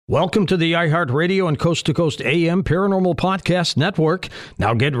Welcome to the iHeartRadio and Coast to Coast AM Paranormal Podcast Network.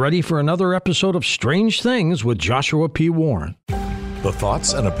 Now get ready for another episode of Strange Things with Joshua P. Warren. The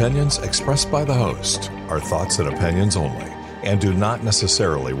thoughts and opinions expressed by the host are thoughts and opinions only and do not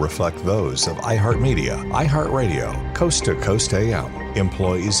necessarily reflect those of iHeartMedia, iHeartRadio, Coast to Coast AM,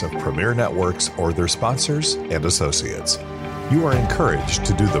 employees of Premier Networks, or their sponsors and associates. You are encouraged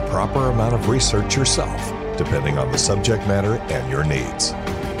to do the proper amount of research yourself, depending on the subject matter and your needs.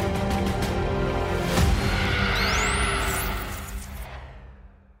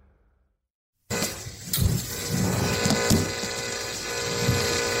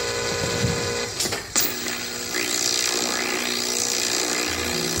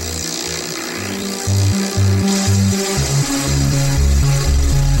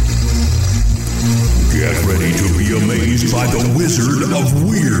 By the Wizard of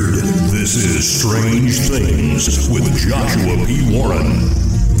Weird. This is Strange Things with Joshua P. Warren.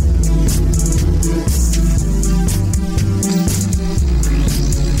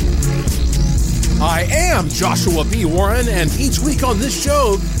 I am Joshua P. Warren, and each week on this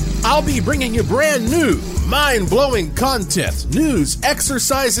show, I'll be bringing you brand new, mind-blowing content, news,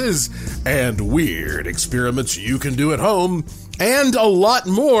 exercises, and weird experiments you can do at home, and a lot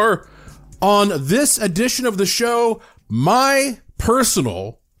more on this edition of the show. My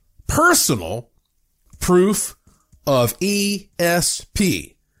personal proof of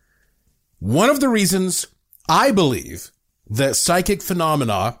ESP. One of the reasons I believe that psychic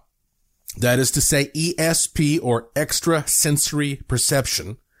phenomena, that is to say ESP or extrasensory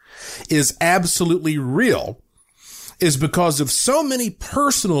perception, is absolutely real is because of so many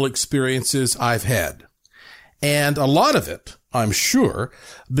personal experiences I've had. And a lot of it, I'm sure,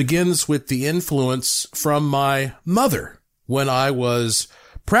 begins with the influence from my mother when I was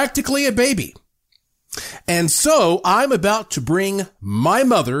practically a baby. And so I'm about to bring my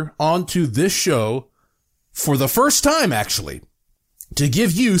mother onto this show for the first time, actually, to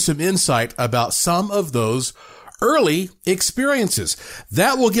give you some insight about some of those early experiences.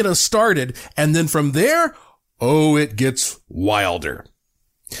 That will get us started. And then from there, it gets wilder.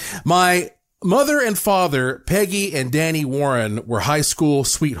 My mother and father, Peggy and Danny Warren, were high school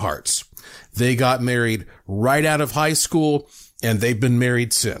sweethearts. They got married right out of high school, and they've been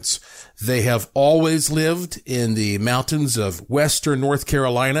married since. They have always lived in the mountains of western North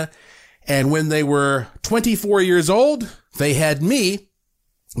Carolina, and when they were 24 years old, they had me,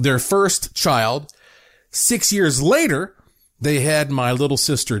 their first child. 6 years later, they had my little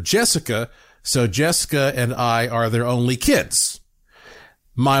sister Jessica, so Jessica and I are their only kids.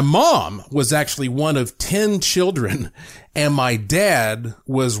 My mom was actually one of 10 children, and my dad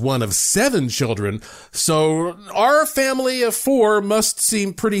was one of 7 children, so our family of 4 must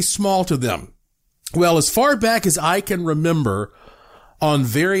seem pretty small to them. Well, as far back as I can remember, on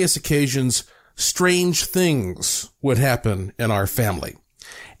various occasions, strange things would happen in our family.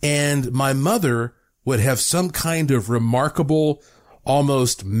 And my mother would have some kind of remarkable,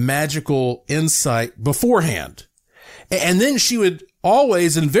 almost magical insight beforehand. And then she would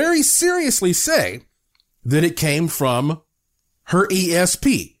always and very seriously say that it came from her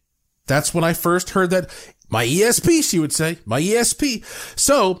ESP. That's when I first heard that. My ESP, she would say, my ESP.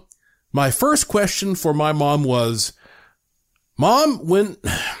 So my first question for my mom was, Mom, when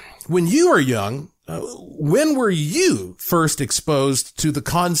you were young, when were you first exposed to the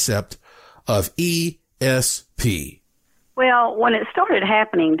concept of ESP? Well, when it started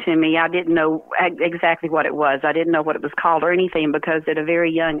happening to me, I didn't know exactly what it was. I didn't know what it was called or anything because at a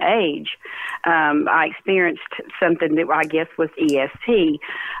very young age, I experienced something that I guess was ESP.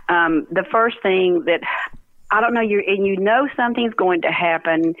 The first thing that, I don't know, you know something's going to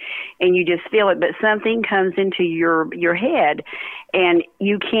happen and you just feel it, but something comes into your head and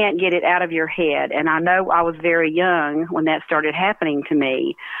you can't get it out of your head. And I know I was very young when that started happening to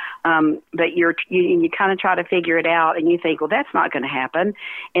me. But you kind of try to figure it out and you think, well, that's not going to happen.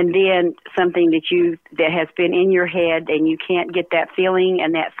 And then something that has been in your head and you can't get that feeling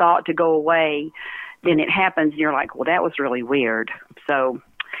and that thought to go away, then it happens and you're like, well, that was really weird. So,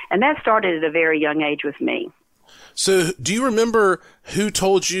 and that started at a very young age with me. So do you remember who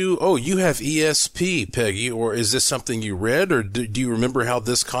told you, you have ESP, Peggy, or is this something you read, or do you remember how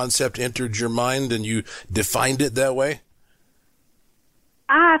this concept entered your mind and you defined it that way?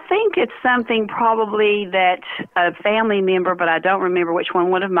 I think it's something probably that a family member, but I don't remember which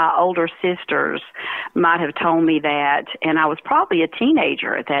one of my older sisters might have told me that, and I was probably a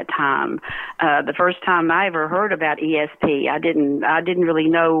teenager at that time. The first time I ever heard about ESP, I didn't really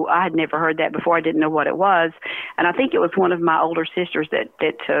know. I had never heard that before. I didn't know what it was, and I think it was one of my older sisters that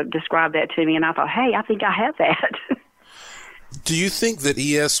described that to me, and I thought, hey, I think I have that. Do you think that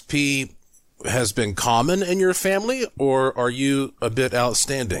ESP has been common in your family, or are you a bit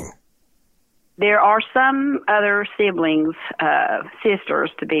outstanding? There are some other siblings,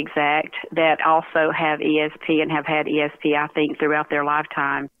 sisters to be exact, that also have ESP and have had ESP, I think, throughout their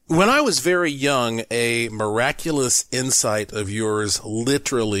lifetime. When I was very young, a miraculous insight of yours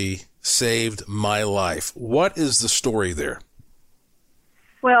literally saved my life. What is the story there?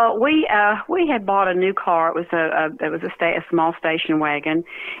 Well, we had bought a new car. It was a small station wagon,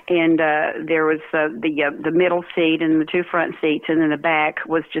 and there was the middle seat and the two front seats, and then the back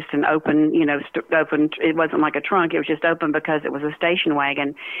was just an open, open. It wasn't like a trunk; it was just open because it was a station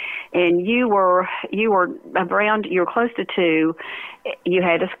wagon. And you were close to 2. You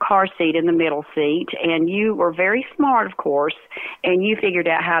had a car seat in the middle seat, and you were very smart, of course, and you figured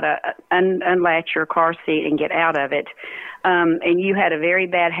out how to unlatch your car seat and get out of it. And you had a very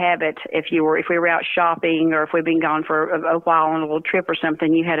bad habit if we were out shopping or if we'd been gone for a while on a little trip or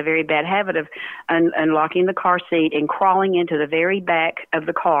something, you had a very bad habit of unlocking the car seat and crawling into the very back of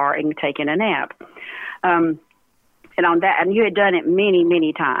the car and taking a nap. And you had done it many,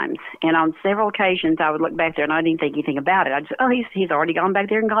 many times. And on several occasions, I would look back there and I didn't think anything about it. I'd just, he's already gone back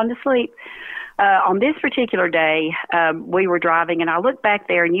there and gone to sleep. On this particular day, we were driving, and I looked back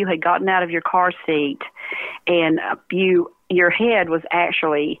there, and you had gotten out of your car seat, and your head was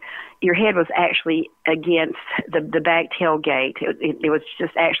actually against the back tailgate. It was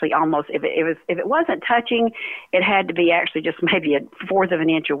just actually almost, if it wasn't touching, it had to be actually just maybe 1/4 of an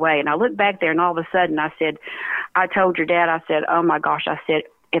inch away. And I looked back there, and all of a sudden, I told your dad, I said, oh my gosh, I said,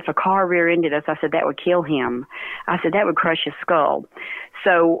 if a car rear-ended us, I said, that would kill him. I said, that would crush his skull.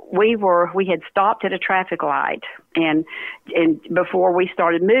 So we had stopped at a traffic light, and before we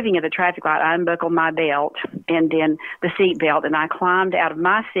started moving at the traffic light, I unbuckled my belt and then the seat belt, and I climbed out of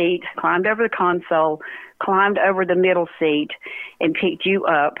my seat, climbed over the console, climbed over the middle seat, and picked you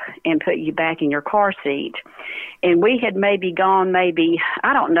up and put you back in your car seat. And we had maybe gone I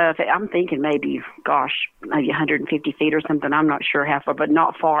don't know I'm thinking maybe 150 feet or something. I'm not sure how far, but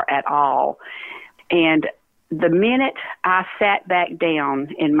not far at all. And the minute I sat back down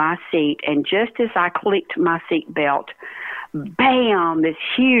in my seat, and just as I clicked my seat belt, bam, this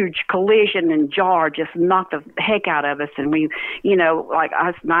huge collision and jar just knocked the heck out of us. And we,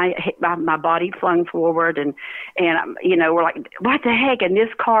 my body flung forward, and we're like, what the heck? And this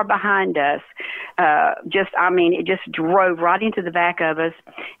car behind us, it just drove right into the back of us,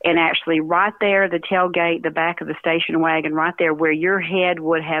 and actually right there, the tailgate, the back of the station wagon, right there where your head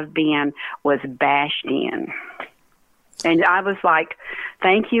would have been, was bashed in. And I was like,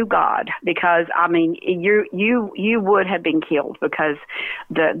 thank you, God, because you would have been killed, because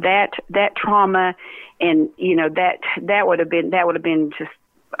that trauma, and that would have been just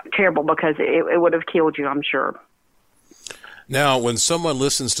terrible, because it would have killed you, I'm sure. Now, when someone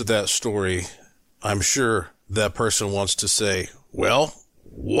listens to that story, I'm sure that person wants to say, well,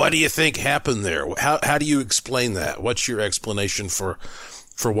 what do you think happened there? How do you explain that? What's your explanation for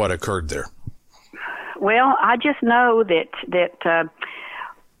what occurred there? Well, I just know that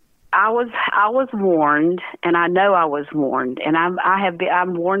I was warned, and I know I was warned, and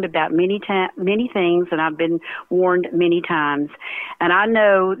I'm warned about many things, and I've been warned many times, and I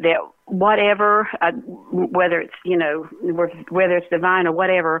know that whatever, whether it's divine or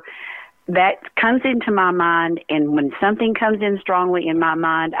whatever, that comes into my mind, and when something comes in strongly in my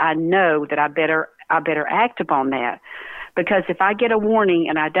mind, I know that I better act upon that. Because if I get a warning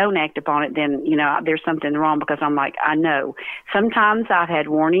and I don't act upon it, then, there's something wrong, because I'm like, I know. Sometimes I've had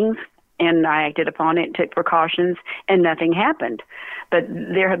warnings and I acted upon it, took precautions, and nothing happened. But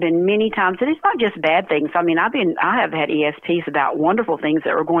there have been many times, and it's not just bad things. I mean, I have had ESPs about wonderful things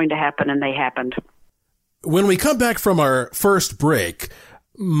that were going to happen, and they happened. When we come back from our first break,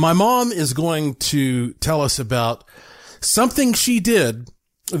 my mom is going to tell us about something she did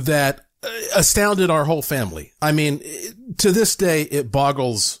that astounded our whole family. I mean, to this day, it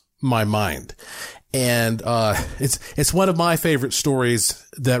boggles my mind. And it's one of my favorite stories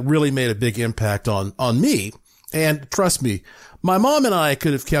that really made a big impact on me. And trust me, my mom and I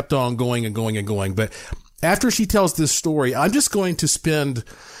could have kept on going and going and going. But after she tells this story, I'm just going to spend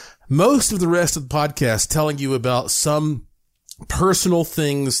most of the rest of the podcast telling you about some personal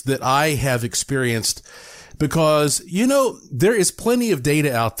things that I have experienced, because, there is plenty of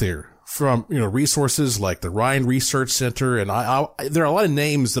data out there from, resources like the Ryan Research Center. And there are a lot of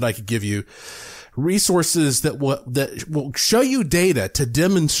names that I could give you, resources that will show you data to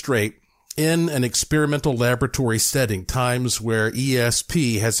demonstrate in an experimental laboratory setting times where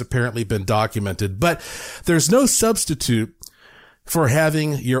ESP has apparently been documented. But there's no substitute for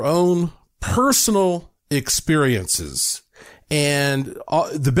having your own personal experiences. And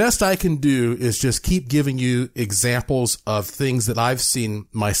the best I can do is just keep giving you examples of things that I've seen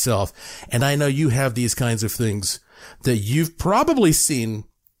myself. And I know you have these kinds of things that you've probably seen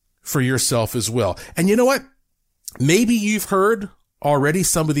for yourself as well. And you know what? Maybe you've heard already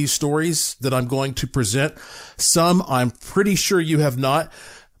some of these stories that I'm going to present. Some I'm pretty sure you have not.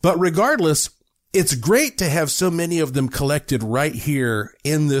 But regardless, it's great to have so many of them collected right here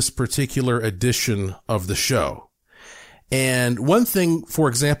in this particular edition of the show. And one thing, for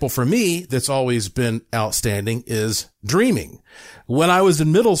example, for me, that's always been outstanding is dreaming. When I was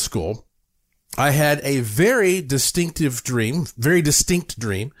in middle school, I had a very distinct dream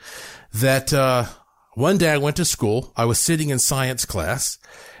that, one day I went to school. I was sitting in science class,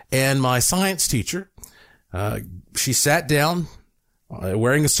 and my science teacher, she sat down,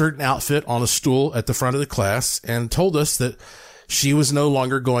 wearing a certain outfit on a stool at the front of the class, and told us that she was no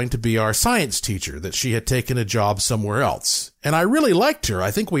longer going to be our science teacher, that she had taken a job somewhere else. And I really liked her.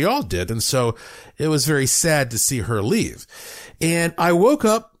 I think we all did. And so it was very sad to see her leave. And I woke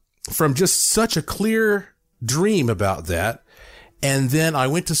up from just such a clear dream about that. And then I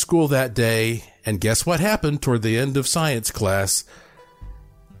went to school that day, and guess what happened toward the end of science class?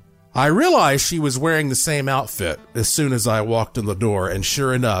 I realized she was wearing the same outfit as soon as I walked in the door. And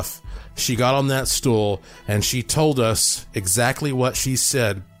sure enough, she got on that stool and she told us exactly what she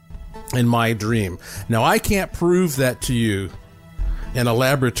said in my dream. Now, I can't prove that to you in a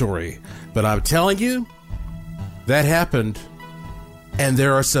laboratory, but I'm telling you, that happened. And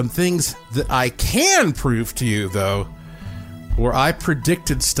there are some things that I can prove to you, though, where I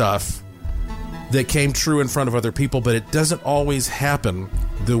predicted stuff that came true in front of other people, but it doesn't always happen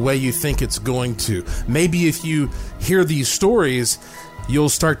the way you think it's going to. Maybe if you hear these stories, you'll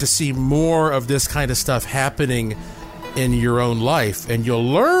start to see more of this kind of stuff happening in your own life, and you'll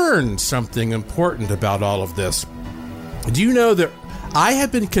learn something important about all of this. Do you know that I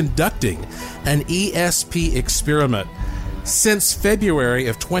have been conducting an ESP experiment since February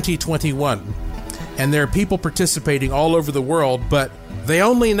of 2021, and there are people participating all over the world, but they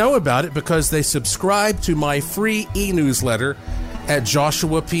only know about it because they subscribe to my free e-newsletter at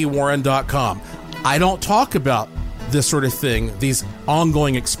joshuapwarren.com. I don't talk about this sort of thing, these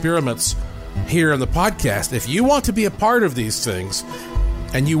ongoing experiments here on the podcast. If you want to be a part of these things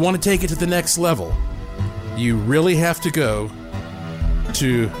and you want to take it to the next level, you really have to go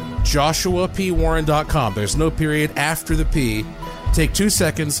to joshuapwarren.com. There's no period after the P. Take 2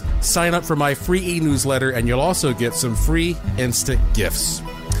 seconds, sign up for my free e-newsletter, and you'll also get some free instant gifts.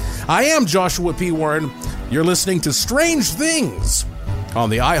 I am Joshua P. Warren. You're listening to Strange Things on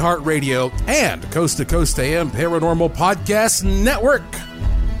the iHeartRadio and Coast to Coast AM Paranormal Podcast Network.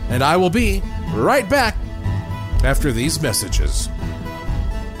 And I will be right back after these messages.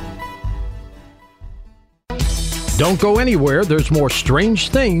 Don't go anywhere. There's more Strange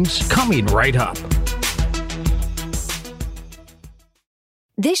Things coming right up.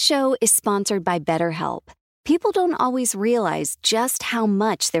 This show is sponsored by BetterHelp. People don't always realize just how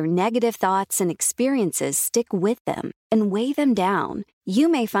much their negative thoughts and experiences stick with them and weigh them down. You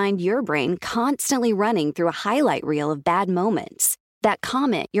may find your brain constantly running through a highlight reel of bad moments. That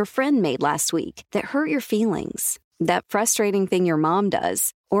comment your friend made last week that hurt your feelings. That frustrating thing your mom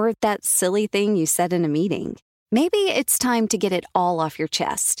does. Or that silly thing you said in a meeting. Maybe it's time to get it all off your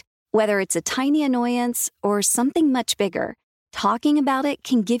chest. Whether it's a tiny annoyance or something much bigger, talking about it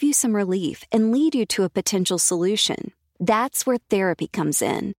can give you some relief and lead you to a potential solution. That's where therapy comes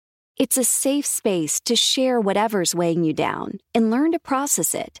in. It's a safe space to share whatever's weighing you down and learn to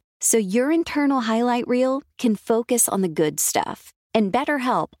process it so your internal highlight reel can focus on the good stuff. And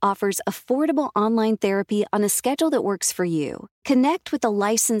BetterHelp offers affordable online therapy on a schedule that works for you. Connect with a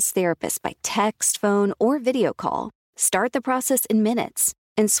licensed therapist by text, phone, or video call. Start the process in minutes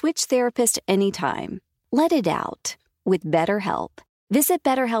and switch therapist anytime. Let it out with BetterHelp. Visit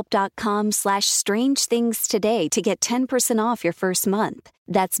BetterHelp.com/strangethings today to get 10% off your first month.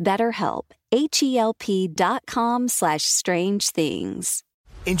 That's BetterHelp, HELP.com/strangethings.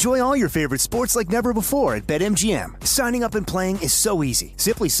 Enjoy all your favorite sports like never before at BetMGM. Signing up and playing is so easy.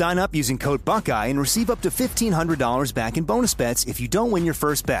 Simply sign up using code Buckeye and receive up to $1,500 back in bonus bets if you don't win your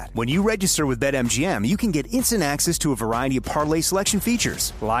first bet. When you register with BetMGM, you can get instant access to a variety of parlay selection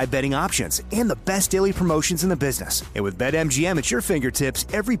features, live betting options, and the best daily promotions in the business. And with BetMGM at your fingertips,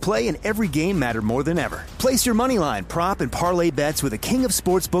 every play and every game matter more than ever. Place your moneyline, prop, and parlay bets with the king of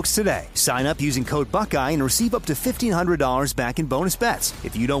sportsbooks today. Sign up using code Buckeye and receive up to $1,500 back in bonus bets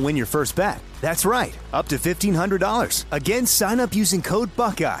if you don't win your first bet. That's right, up to $1,500. Again, sign up using code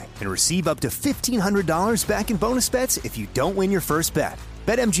Buckeye and receive up to $1,500 back in bonus bets if you don't win your first bet.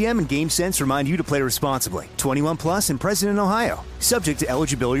 BetMGM and GameSense remind you to play responsibly. 21 plus and present in Ohio. Subject to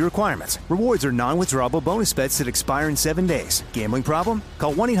eligibility requirements. Rewards are non-withdrawable bonus bets that expire in 7 days. Gambling problem?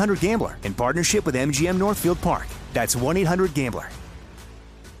 Call 1-800-GAMBLER in partnership with MGM Northfield Park. That's 1-800-GAMBLER.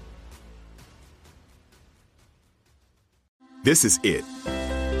 This is it.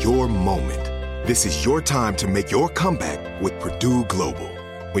 Your moment. This is your time to make your comeback with Purdue Global.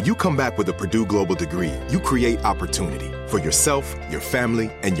 When you come back with a Purdue Global degree, you create opportunity for yourself, your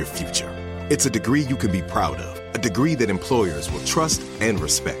family, and your future. It's a degree you can be proud of, a degree that employers will trust and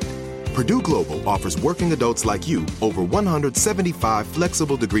respect. Purdue Global offers working adults like you over 175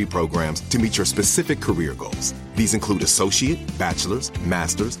 flexible degree programs to meet your specific career goals. These include associate, bachelor's,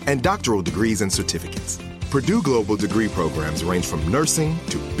 master's, and doctoral degrees and certificates. Purdue Global degree programs range from nursing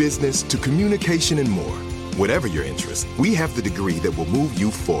to business to communication and more. Whatever your interest, we have the degree that will move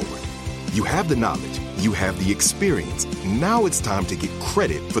you forward. You have the knowledge, you have the experience. Now it's time to get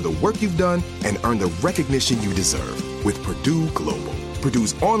credit for the work you've done and earn the recognition you deserve with Purdue Global,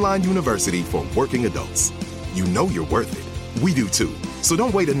 Purdue's online university for working adults. You know you're worth it. We do too. So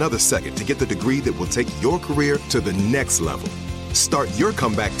don't wait another second to get the degree that will take your career to the next level. Start your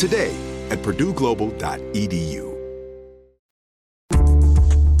comeback today at purdueglobal.edu.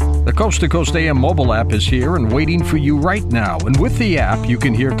 The Coast to Coast AM mobile app is here and waiting for you right now. And with the app, you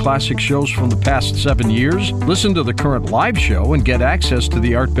can hear classic shows from the past 7 years, listen to the current live show, and get access to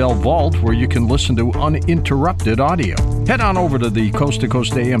the Art Bell Vault, where you can listen to uninterrupted audio. Head on over to the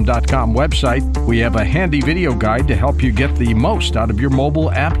coasttocoastam.com website. We have a handy video guide to help you get the most out of your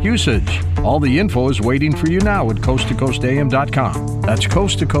mobile app usage. All the info is waiting for you now at coasttocoastam.com. That's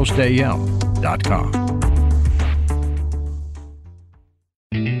coasttocoastam.com.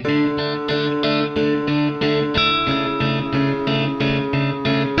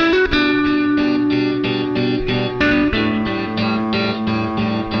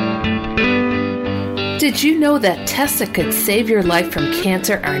 Did you know that tests that could save your life from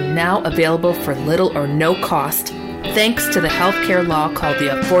cancer are now available for little or no cost, thanks to the healthcare law called the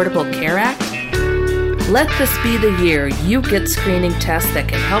Affordable Care Act? Let this be the year you get screening tests that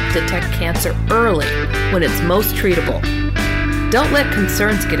can help detect cancer early when it's most treatable. Don't let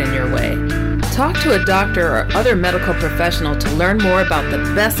concerns get in your way. Talk to a doctor or other medical professional to learn more about the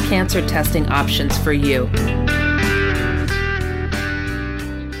best cancer testing options for you.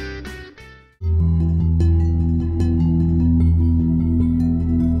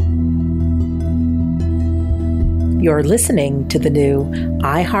 You're listening to the new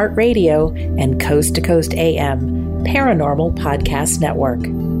iHeartRadio and Coast to Coast AM Paranormal Podcast Network.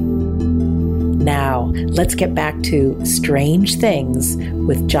 Now, let's get back to Strange Things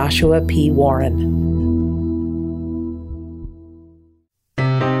with Joshua P. Warren.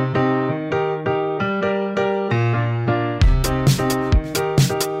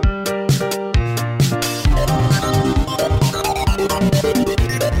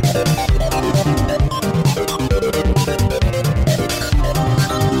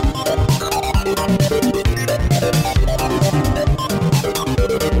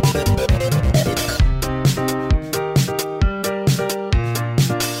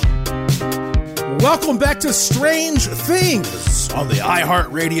 Welcome back to Strange Things on the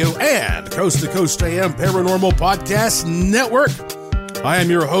iHeartRadio and Coast to Coast AM Paranormal Podcast Network. I am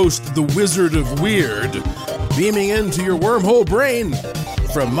your host, the Wizard of Weird, beaming into your wormhole brain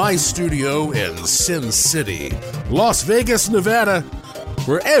from my studio in Sin City, Las Vegas, Nevada,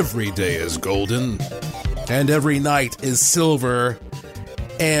 where every day is golden and every night is silver.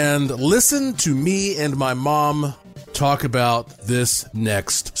 And listen to me and my mom talk about this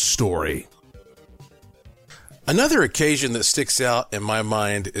next story. Another occasion that sticks out in my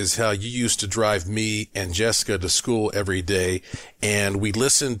mind is how you used to drive me and Jessica to school every day, and we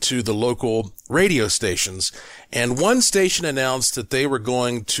listened to the local radio stations. And one station announced that they were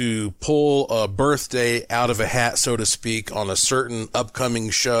going to pull a birthday out of a hat, so to speak, on a certain upcoming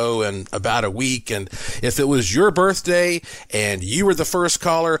show in about a week. And if it was your birthday and you were the first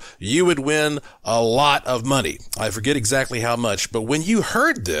caller, you would win a lot of money. I forget exactly how much, but when you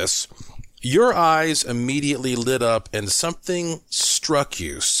heard this, your eyes immediately lit up and something struck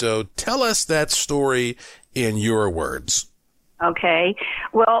you. So tell us that story in your words. Okay.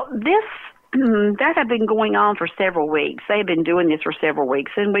 Well, that had been going on for several weeks. They had been doing this for several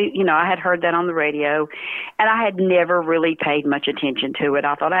weeks. And I had heard that on the radio, and I had never really paid much attention to it.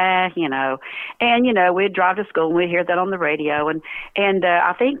 I thought, and, we'd drive to school and we'd hear that on the radio. And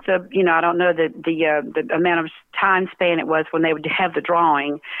I think I don't know the amount of time span it was when they would have the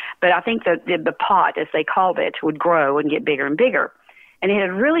drawing, but I think the pot, as they called it, would grow and get bigger and bigger. and it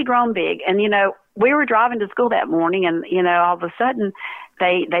had really grown big. And, we were driving to school that morning, and, all of a sudden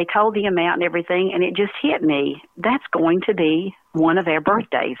they told the amount and everything, and it just hit me. That's going to be one of our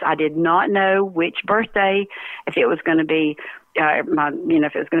birthdays. I did not know which birthday, if it was going to be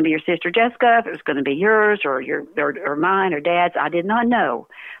if it was going to be your sister Jessica, if it was going to be yours or mine or Dad's. I did not know,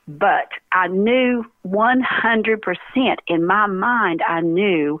 but I knew 100% in my mind. I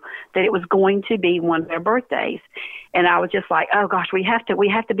knew that it was going to be one of their birthdays, and I was just like, oh gosh, we have to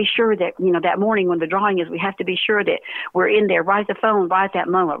be sure that that morning when the drawing is, we have to be sure that we're in there right at the phone, right at that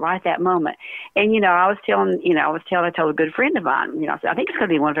moment. And I told a good friend of mine, I said, I think it's going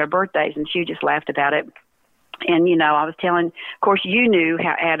to be one of our birthdays, and she just laughed about it. And, I was telling, of course, you knew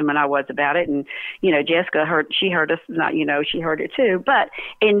how adamant I was about it. And, Jessica heard us, she heard it too. But,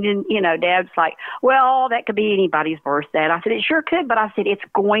 and then, Dad's like, well, that could be anybody's birthday. And I said, it sure could. But I said, it's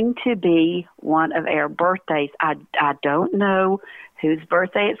going to be one of our birthdays. I don't know whose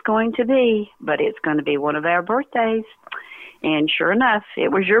birthday it's going to be, but it's going to be one of our birthdays. And sure enough,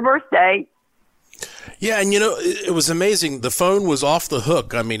 it was your birthday. Yeah, and it was amazing. The phone was off the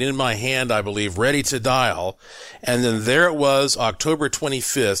hook. I mean, in my hand, I believe, ready to dial. And then there it was, October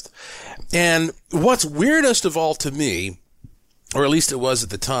 25th. And what's weirdest of all to me, or at least it was at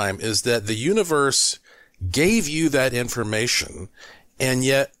the time, is that the universe gave you that information, and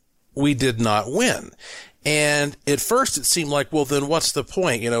yet we did not win. And at first it seemed like, well, then what's the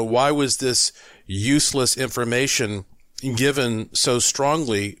point? Why was this useless information given so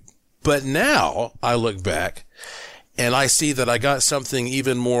strongly? But now I look back and I see that I got something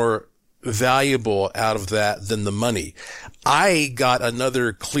even more valuable out of that than the money. I got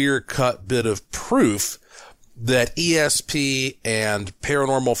another clear-cut bit of proof that ESP and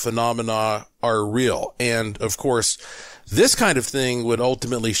paranormal phenomena are real. And of course, this kind of thing would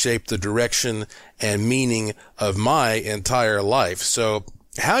ultimately shape the direction and meaning of my entire life. So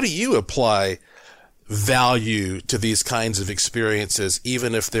how do you apply value to these kinds of experiences,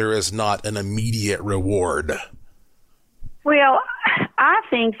 even if there is not an immediate reward? Well, I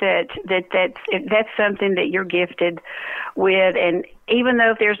think that's something that you're gifted with, and even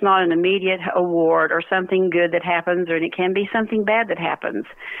though if there's not an immediate award or something good that happens, or it can be something bad that happens,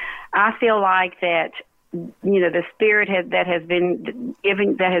 I feel like that the spirit that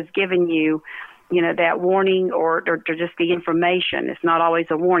has given you that warning or just the information. It's not always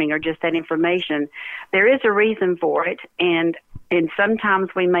a warning or just that information. There is a reason for it, and sometimes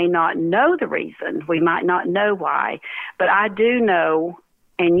we may not know the reason. We might not know why, but I do know,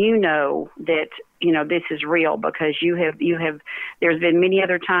 and that this is real, because you have. There's been many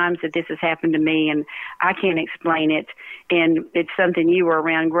other times that this has happened to me, and I can't explain it. And it's something you were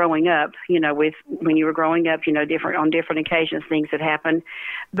around growing up, when you were growing up, on different occasions, things that happened.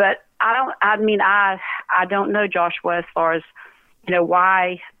 But I don't know, Joshua, as far as,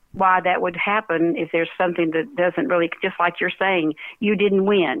 why that would happen if there's something that doesn't really, just like you're saying, you didn't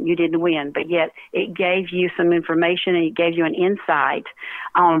win, but yet it gave you some information and it gave you an insight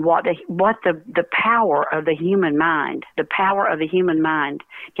on what the power of the human mind,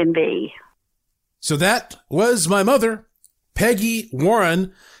 can be. So that was my mother, Peggy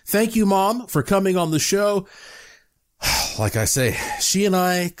Warren. Thank you, Mom, for coming on the show. Like I say, she and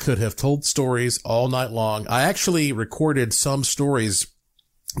I could have told stories all night long. I actually recorded some stories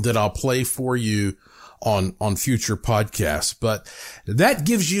that I'll play for you on future podcasts, but that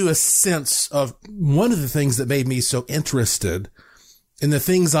gives you a sense of one of the things that made me so interested in the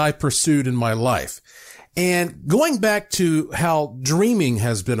things I pursued in my life. And going back to how dreaming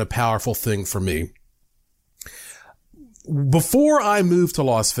has been a powerful thing for me. Before I moved to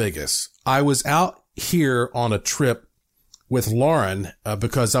Las Vegas, I was out here on a trip with Lauren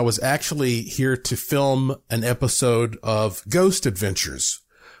because I was actually here to film an episode of Ghost Adventures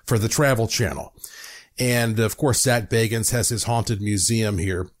for the Travel Channel. And of course, Zach Bagans has his haunted museum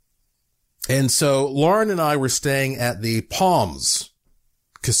here. And so Lauren and I were staying at the Palms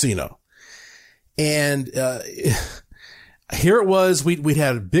Casino. And here it was. We'd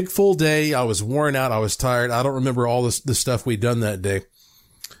had a big full day. I was worn out. I was tired. I don't remember all the stuff we'd done that day.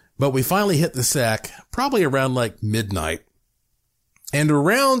 But we finally hit the sack probably around like midnight. And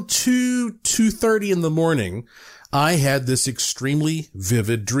around 2:30 in the morning, I had this extremely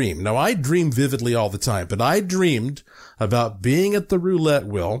vivid dream. Now, I dream vividly all the time, but I dreamed about being at the roulette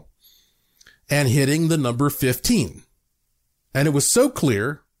wheel and hitting the number 15. And it was so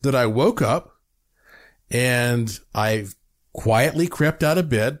clear that I woke up and I quietly crept out of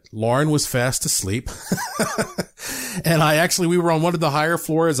bed. Lauren was fast asleep. And we were on one of the higher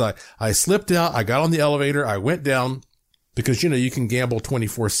floors. I slipped out. I got on the elevator. I went down because, you can gamble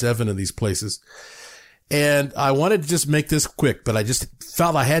 24/7 in these places. And I wanted to just make this quick, but I just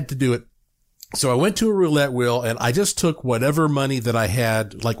felt I had to do it. So I went to a roulette wheel and I just took whatever money that I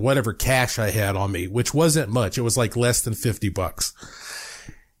had, like whatever cash I had on me, which wasn't much. It was like less than $50.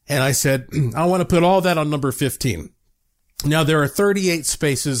 And I said, I want to put all that on number 15. Now there are 38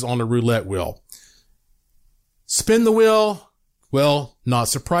 spaces on a roulette wheel. Spin the wheel. Well, not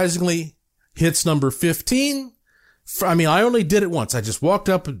surprisingly, hits number 15. I mean, I only did it once. I just walked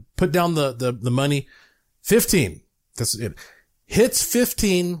up and put down the money. 15. That's it. Hits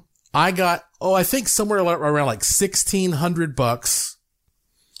 15. I got, I think somewhere around like $1,600.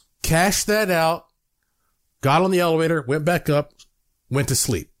 Cashed that out. Got on the elevator, went back up, went to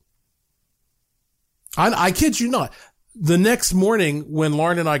sleep. I kid you not. The next morning when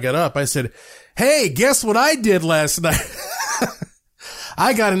Lauren and I got up, I said, hey, guess what I did last night?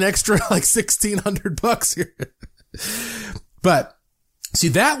 I got an extra like $1,600 here. But see,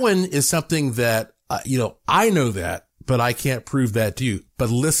 that one is something that, I know that, but I can't prove that to you. But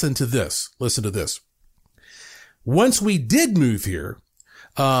listen to this. Listen to this. Once we did move here,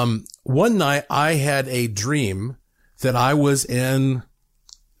 one night I had a dream that I was in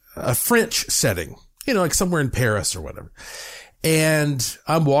a French setting, like somewhere in Paris or whatever. And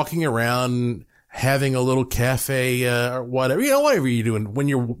I'm walking around having a little cafe, or whatever, whatever you're doing when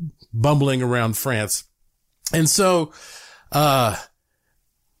you're bumbling around France. And so,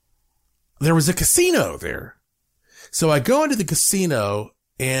 there was a casino there. So I go into the casino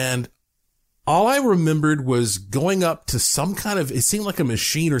and all I remembered was going up to some kind of, it seemed like a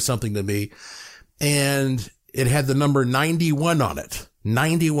machine or something to me. And it had the number 91 on it.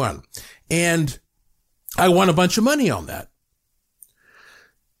 91. And I won a bunch of money on that.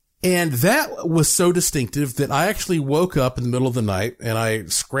 And that was so distinctive that I actually woke up in the middle of the night and I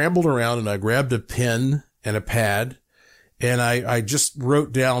scrambled around and I grabbed a pen and a pad and I just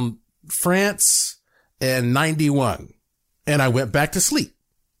wrote down France and 91 and I went back to sleep.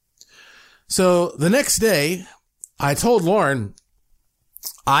 So the next day I told Lauren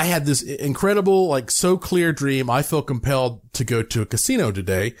I had this incredible, like so clear dream. I felt compelled to go to a casino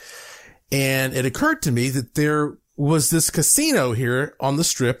today. And it occurred to me that there was this casino here on the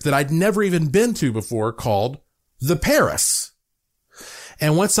strip that I'd never even been to before called the Paris.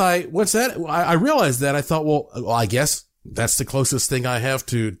 And once I realized that, I thought, well, I guess that's the closest thing I have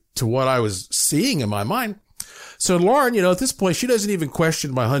to what I was seeing in my mind. So Lauren, at this point, she doesn't even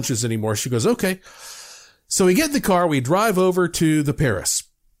question my hunches anymore. She goes, okay. So we get in the car. We drive over to the Paris.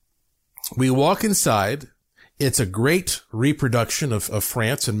 We walk inside. It's a great reproduction of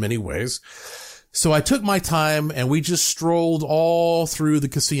France in many ways. So I took my time and we just strolled all through the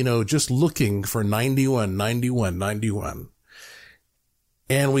casino, just looking for 91, 91, 91.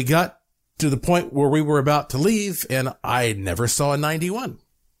 And we got to the point where we were about to leave and I never saw a 91.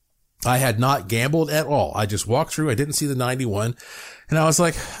 I had not gambled at all. I just walked through. I didn't see the 91 and I was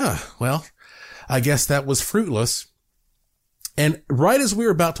like, well, I guess that was fruitless. And right as we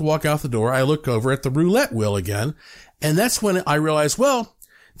were about to walk out the door, I looked over at the roulette wheel again. And that's when I realized, well,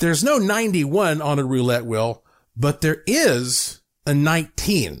 there's no 91 on a roulette wheel, but there is a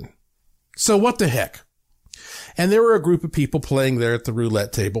 19. So what the heck? And there were a group of people playing there at the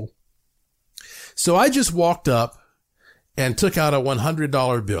roulette table. So I just walked up and took out a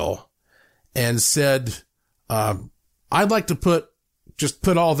 $100 bill and said, I'd like to put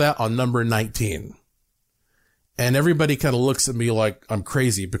all that on number 19. And everybody kind of looks at me like I'm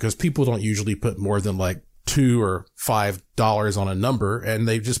crazy because people don't usually put more than like $2 or $5 on a number, and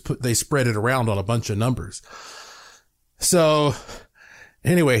they spread it around on a bunch of numbers. So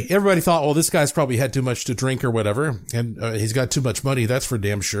anyway, everybody thought, well, this guy's probably had too much to drink or whatever, and he's got too much money. That's for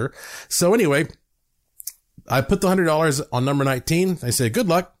damn sure. So anyway, I put the $100 on number 19. I say, good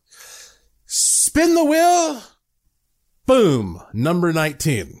luck. Spin the wheel. Boom. Number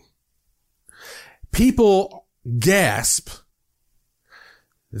 19. People gasp.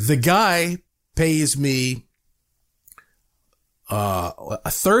 The guy pays me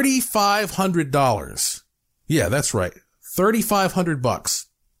 $3,500. Yeah, that's right. $3,500.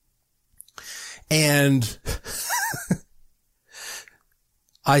 And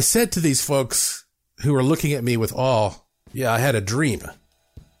I said to these folks who were looking at me with awe, yeah, I had a dream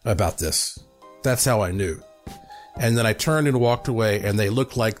about this. That's how I knew. And then I turned and walked away, and they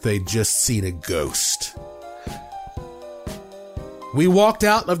looked like they'd just seen a ghost. We walked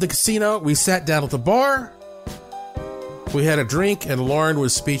out of the casino. We sat down at the bar. We had a drink, and Lauren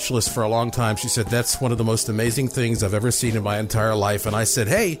was speechless for a long time. She said, that's one of the most amazing things I've ever seen in my entire life. And I said,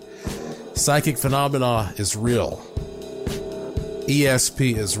 hey, psychic phenomena is real.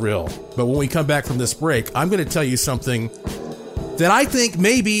 ESP is real. But when we come back from this break, I'm going to tell you something that I think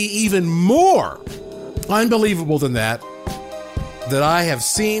may be even more unbelievable than that I have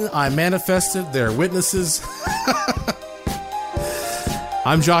seen, I manifested, they're witnesses.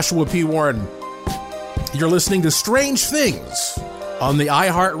 I'm Joshua P. Warren. You're listening to Strange Things on the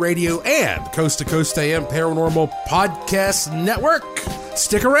iHeartRadio and Coast to Coast AM Paranormal Podcast Network.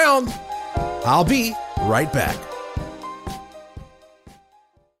 Stick around. I'll be right back.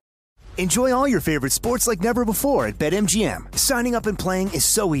 Enjoy all your favorite sports like never before at BetMGM. Signing up and playing is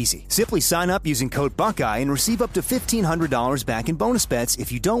so easy. Simply sign up using code Buckeye and receive up to $1,500 back in bonus bets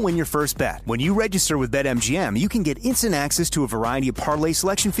if you don't win your first bet. When you register with BetMGM, you can get instant access to a variety of parlay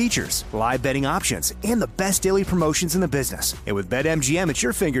selection features, live betting options, and the best daily promotions in the business. And with BetMGM at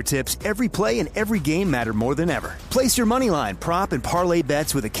your fingertips, every play and every game matter more than ever. Place your moneyline, prop, and parlay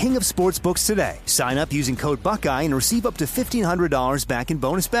bets with the king of sportsbooks today. Sign up using code Buckeye and receive up to $1,500 back in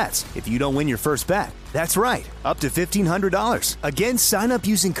bonus bets if you don't win your first bet. That's right, up to $1,500. Again, sign up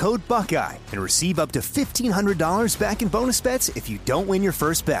using code Buckeye and receive up to $1,500 back in bonus bets if you don't win your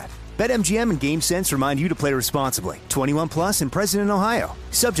first bet. BetMGM and GameSense remind you to play responsibly. 21 plus and present in Ohio.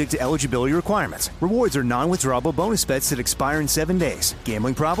 Subject to eligibility requirements. Rewards are non-withdrawable bonus bets that expire in 7 days.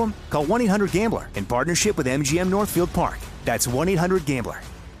 Gambling problem? Call 1-800-GAMBLER in partnership with MGM Northfield Park. That's 1-800-GAMBLER.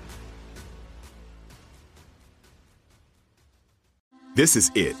 This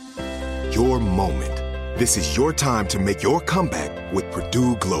is it. Your moment. This is your time to make your comeback with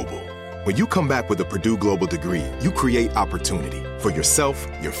Purdue Global. When you come back with a Purdue Global degree, you create opportunity for yourself,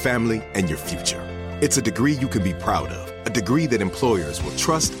 your family, and your future. It's a degree you can be proud of, a degree that employers will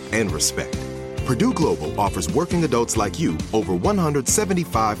trust and respect. Purdue Global offers working adults like you over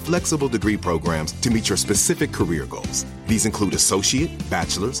 175 flexible degree programs to meet your specific career goals. These include associate,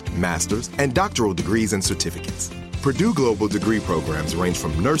 bachelor's, master's, and doctoral degrees and certificates. Purdue Global degree programs range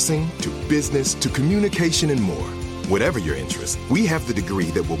from nursing to business to communication and more. Whatever your interest, we have the degree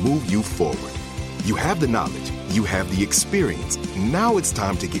that will move you forward. You have the knowledge, you have the experience. Now it's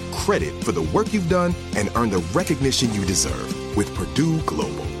time to get credit for the work you've done and earn the recognition you deserve with Purdue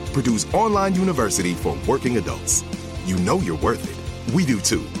Global, Purdue's online university for working adults. You know you're worth it. We do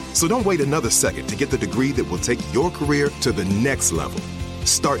too. So don't wait another second to get the degree that will take your career to the next level.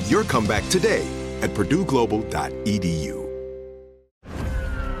 Start your comeback today at purdueglobal.edu.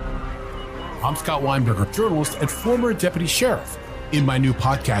 I'm Scott Weinberger, journalist and former deputy sheriff. In my new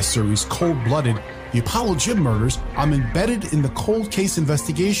podcast series, Cold Blooded, The Apollo Gym Murders, I'm embedded in the cold case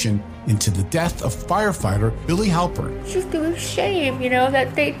investigation into the death of firefighter Billy Halpern. It's just a shame,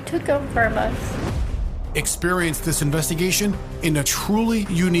 that they took him from us. Experience this investigation in a truly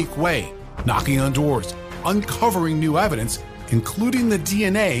unique way, knocking on doors, uncovering new evidence, including the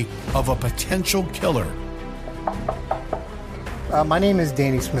DNA of a potential killer. My name is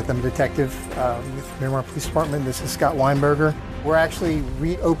Danny Smith. I'm a detective with Miramar Police Department. This is Scott Weinberger. We're actually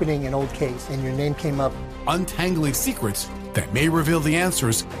reopening an old case, and your name came up. Untangling secrets that may reveal the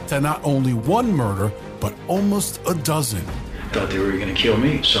answers to not only one murder, but almost a dozen. I thought they were going to kill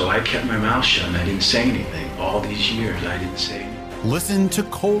me, so I kept my mouth shut and I didn't say anything. All these years, I didn't say anything. Listen to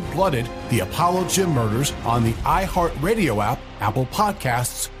Cold Blooded, The Apollo Gym Murders on the iHeartRadio app, Apple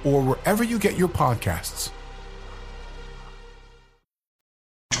Podcasts, or wherever you get your podcasts.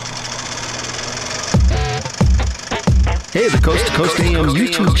 Hey, the Coast to Coast AM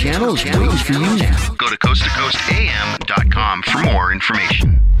YouTube channel is waiting for you now. Go to coasttocoastam.com for more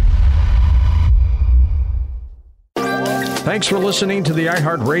information. Thanks for listening to the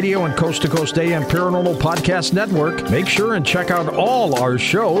iHeartRadio and Coast to Coast AM Paranormal Podcast Network. Make sure and check out all our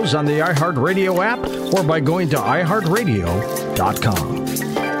shows on the iHeartRadio app or by going to iHeartRadio.com.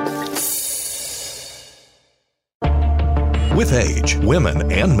 With age,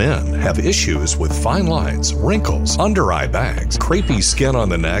 women and men have issues with fine lines, wrinkles, under-eye bags, crepey skin on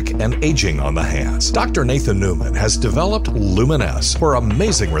the neck, and aging on the hands. Dr. Nathan Newman has developed Lumin-S for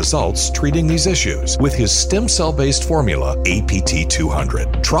amazing results treating these issues with his stem cell-based formula,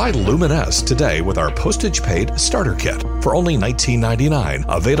 APT200. Try Lumin-S today with our postage-paid starter kit for only $19.99,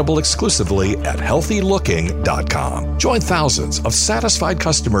 available exclusively at healthylooking.com. Join thousands of satisfied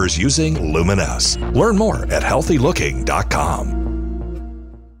customers using Lumin-S. Learn more at healthylooking.com.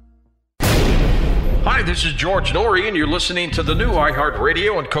 Hi, this is George Norrie, and you're listening to the new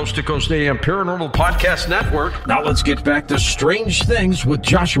iHeartRadio and Coast to Coast AM Paranormal Podcast Network. Now let's get back to Strange Things with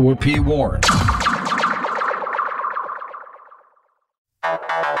Joshua P. Warren.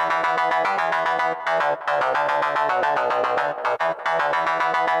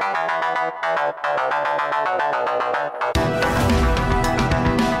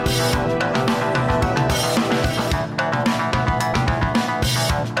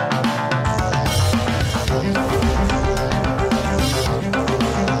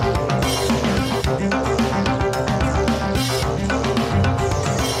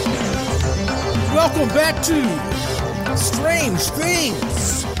 Welcome back to Strange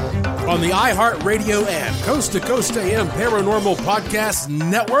Things on the iHeartRadio and Coast to Coast AM Paranormal Podcast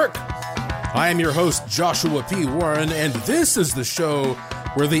Network. I am your host, Joshua P. Warren, and this is the show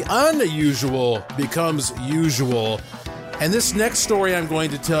where the unusual becomes usual. And this next story I'm going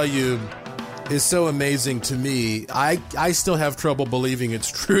to tell you is so amazing to me. I still have trouble believing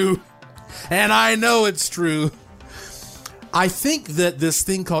it's true, and I know it's true. I think that this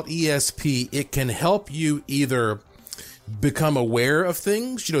thing called ESP, it can help you either become aware of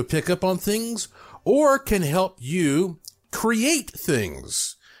things, pick up on things, or can help you create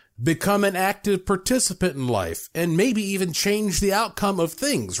things, become an active participant in life, and maybe even change the outcome of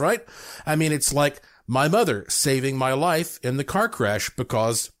things, right? I mean, it's like my mother saving my life in the car crash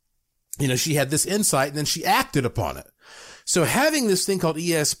because, she had this insight and then she acted upon it. So having this thing called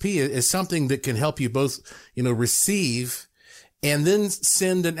ESP is something that can help you both, receive and then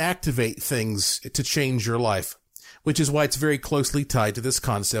send and activate things to change your life, which is why it's very closely tied to this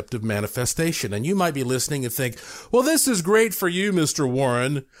concept of manifestation. And you might be listening and think, well, this is great for you, Mr.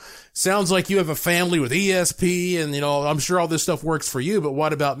 Warren. Sounds like you have a family with ESP and, I'm sure all this stuff works for you, but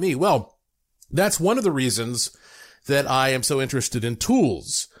what about me? Well, that's one of the reasons that I am so interested in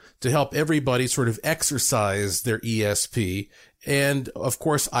tools to help everybody sort of exercise their ESP. And of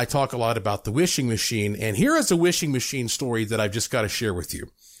course, I talk a lot about the wishing machine. And here is a wishing machine story that I've just got to share with you.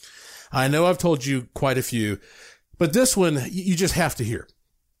 I know I've told you quite a few, but this one you just have to hear.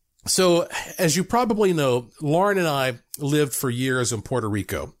 So as you probably know, Lauren and I lived for years in Puerto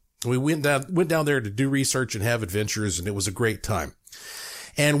Rico. We went down there to do research and have adventures, and it was a great time.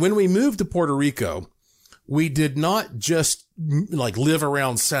 And when we moved to Puerto Rico, we did not just live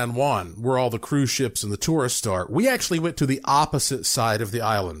around San Juan where all the cruise ships and the tourists are. We actually went to the opposite side of the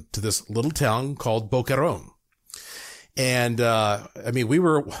island to this little town called Boquerón. And,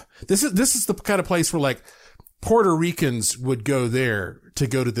 this is the kind of place where Puerto Ricans would go there to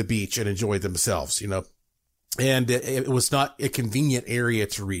go to the beach and enjoy themselves, and it was not a convenient area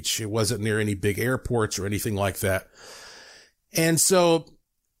to reach. It wasn't near any big airports or anything like that. And so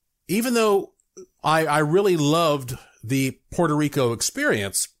even though I really loved the Puerto Rico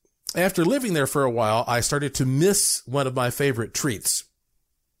experience, after living there for a while, I started to miss one of my favorite treats.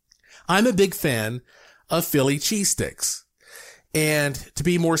 I'm a big fan of Philly cheesesteaks. And to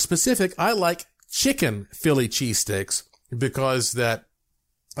be more specific, I like chicken Philly cheesesteaks because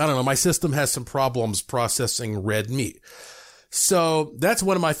my system has some problems processing red meat. So that's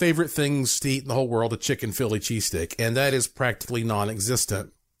one of my favorite things to eat in the whole world, a chicken Philly cheesesteak. And that is practically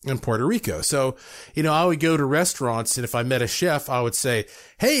non-existent in Puerto Rico. So, I would go to restaurants, and if I met a chef, I would say,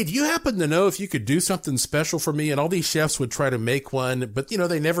 hey, do you happen to know if you could do something special for me? And all these chefs would try to make one, but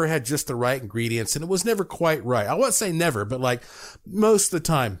they never had just the right ingredients, and it was never quite right. I won't say never, but most of the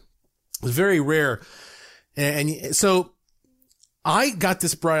time, it was very rare. And so I got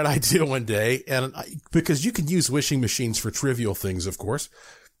this bright idea one day, and because you can use wishing machines for trivial things, of course,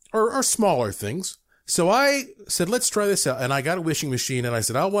 or smaller things. So I said, let's try this out. And I got a wishing machine, and I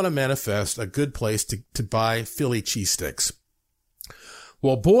said, I want to manifest a good place to buy Philly cheesesteaks.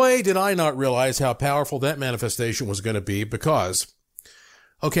 Well, boy, did I not realize how powerful that manifestation was going to be because,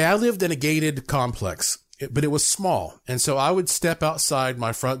 I lived in a gated complex, but it was small. And so I would step outside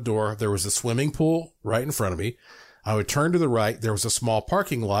my front door. There was a swimming pool right in front of me. I would turn to the right. There was a small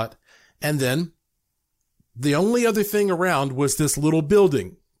parking lot. And then the only other thing around was this little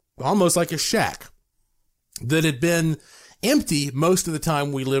building, almost like a shack, that had been empty most of the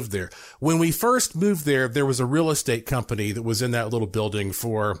time we lived there. When we first moved there, there was a real estate company that was in that little building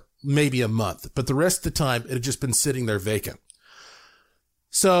for maybe a month, but the rest of the time it had just been sitting there vacant.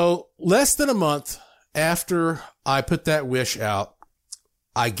 So less than a month after I put that wish out,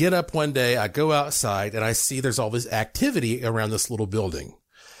 I get up one day, I go outside, and I see there's all this activity around this little building.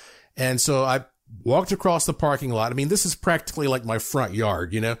 And so I walked across the parking lot. I mean, this is practically like my front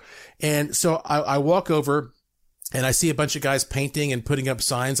yard, And so I walk over and I see a bunch of guys painting and putting up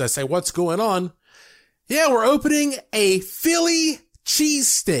signs. I say, what's going on? Yeah, we're opening a Philly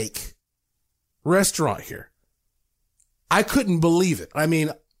cheesesteak restaurant here. I couldn't believe it. I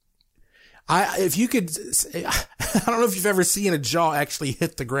mean, if you could, I don't know if you've ever seen a jaw actually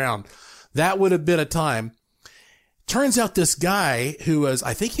hit the ground. That would have been a time. Turns out this guy who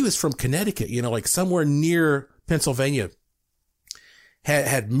I think he was from Connecticut, somewhere near Pennsylvania,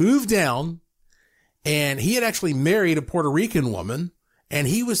 had moved down, and he had actually married a Puerto Rican woman, and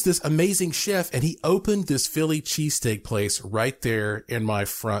he was this amazing chef, and he opened this Philly cheesesteak place right there in my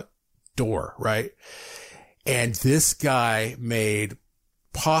front door, right? And this guy made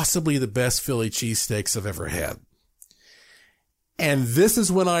possibly the best Philly cheesesteaks I've ever had. And this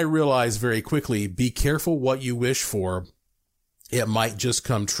is when I realized very quickly, be careful what you wish for. It might just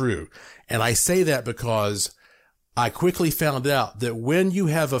come true. And I say that because I quickly found out that when you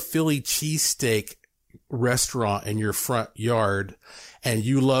have a Philly cheesesteak restaurant in your front yard and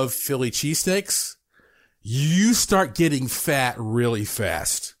you love Philly cheesesteaks, you start getting fat really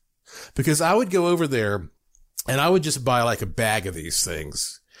fast. Because I would go over there and I would just buy like a bag of these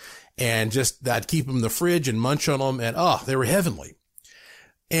things. And I'd keep them in the fridge and munch on them. And they were heavenly.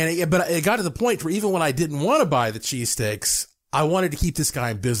 But it got to the point where even when I didn't want to buy the cheesesteaks, I wanted to keep this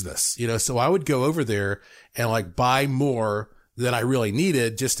guy in business, so I would go over there and like buy more than I really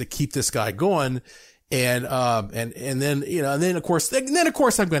needed just to keep this guy going. And then of course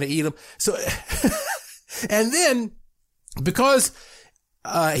I'm going to eat them. So, and then because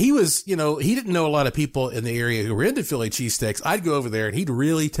he was, he didn't know a lot of people in the area who were into Philly cheesesteaks. I'd go over there and he'd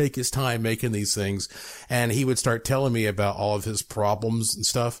really take his time making these things. And he would start telling me about all of his problems and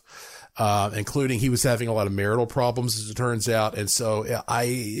stuff, including he was having a lot of marital problems, as it turns out. And so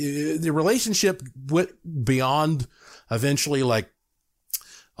the relationship went beyond eventually like,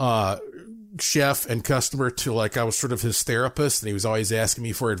 chef and customer to like, I was sort of his therapist and he was always asking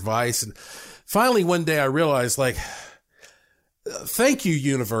me for advice. And finally one day I realized like, thank you,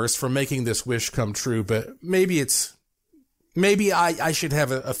 universe, for making this wish come true. But maybe I should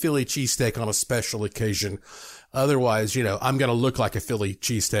have a Philly cheesesteak on a special occasion. Otherwise, I'm going to look like a Philly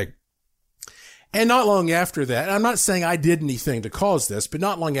cheesesteak. And not long after that, and I'm not saying I did anything to cause this, but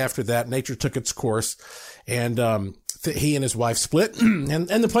not long after that, nature took its course and, he and his wife split and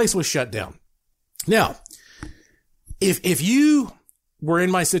the place was shut down. Now, if you were in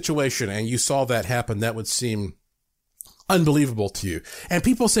my situation and you saw that happen, that would seem unbelievable to you. And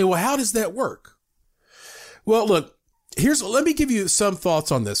people say, well, how does that work? Well, look, let me give you some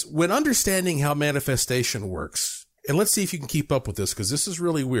thoughts on this. When understanding how manifestation works, and let's see if you can keep up with this because this is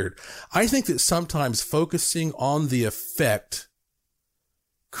really weird. I think that sometimes focusing on the effect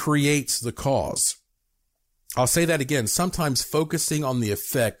creates the cause. I'll say that again. Sometimes focusing on the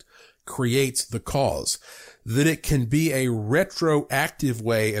effect creates the cause. That it can be a retroactive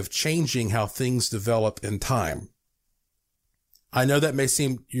way of changing how things develop in time. I know that may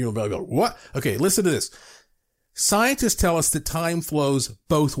seem, what? Okay, listen to this. Scientists tell us that time flows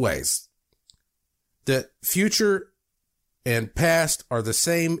both ways. That future and past are the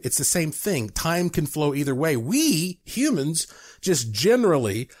same. It's the same thing. Time can flow either way. We humans just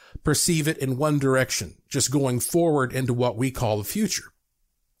generally perceive it in one direction, just going forward into what we call the future.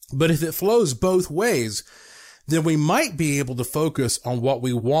 But if it flows both ways, then we might be able to focus on what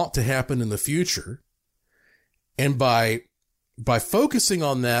we want to happen in the future. And by focusing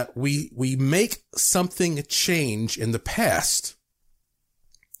on that, we make something change in the past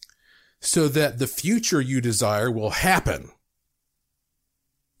so that the future you desire will happen.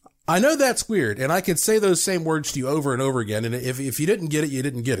 I know that's weird, and I could say those same words to you over and over again, and if you didn't get it, you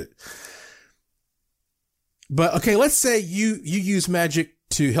didn't get it. But okay, let's say you use magic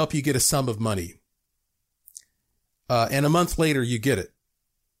to help you get a sum of money. And a month later you get it.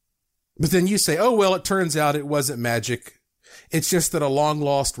 But then you say, oh, well, it turns out it wasn't magic. It's just that a long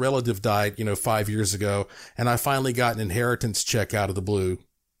lost relative died, 5 years ago, and I finally got an inheritance check out of the blue.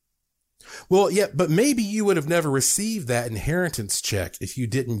 Well, yeah, but maybe you would have never received that inheritance check if you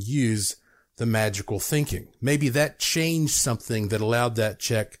didn't use the magical thinking. Maybe that changed something that allowed that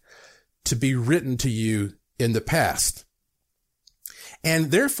check to be written to you in the past. And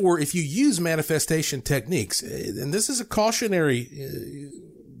therefore, if you use manifestation techniques, and this is a cautionary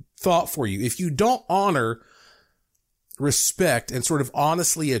thought for you, if you don't honor, respect, and sort of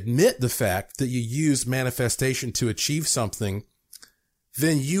honestly admit the fact that you use manifestation to achieve something,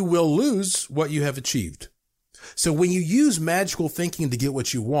 then you will lose what you have achieved. So when you use magical thinking to get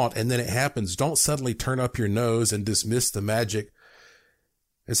what you want and then it happens, don't suddenly turn up your nose and dismiss the magic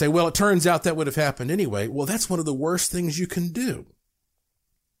and say, well, it turns out that would have happened anyway. Well, that's one of the worst things you can do.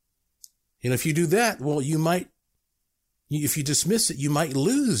 And if you do that, well, if you dismiss it, you might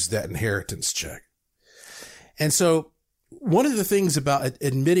lose that inheritance check. And so one of the things about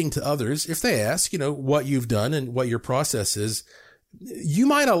admitting to others, if they ask, what you've done and what your process is, you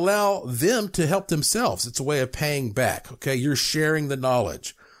might allow them to help themselves. It's a way of paying back. Okay. You're sharing the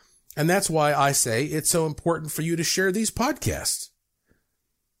knowledge. And that's why I say it's so important for you to share these podcasts.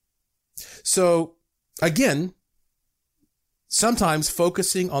 So again, sometimes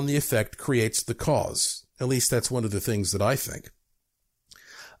focusing on the effect creates the cause. At least that's one of the things that I think.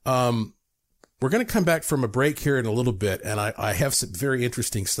 We're going to come back from a break here in a little bit, and I have some very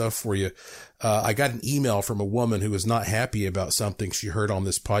interesting stuff for you. I got an email from a woman who was not happy about something she heard on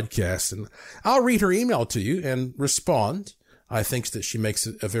this podcast, and I'll read her email to you and respond. I think that she makes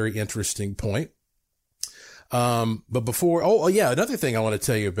a very interesting point. But before, another thing I want to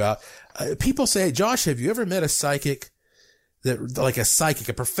tell you about, people say, Josh, have you ever met a psychic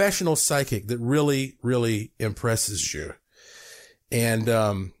a professional psychic that really, really impresses you? And,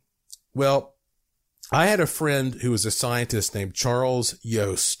 I had a friend who was a scientist named Charles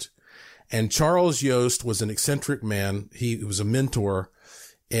Yost, and Charles Yost was an eccentric man. He was a mentor,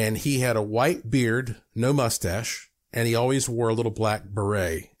 and he had a white beard, no mustache, and he always wore a little black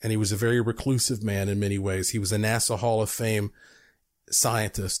beret, and he was a very reclusive man in many ways. He was a NASA Hall of Fame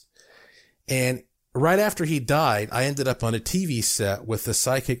scientist. And right after he died, I ended up on a TV set with a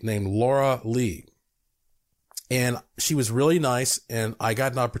psychic named Laura Lee. And she was really nice, and I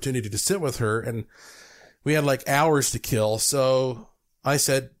got an opportunity to sit with her, and we had like hours to kill. So I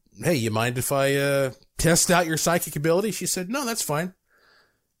said, hey, you mind if I test out your psychic ability? She said, no, that's fine.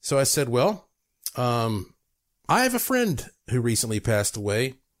 So I said, well, I have a friend who recently passed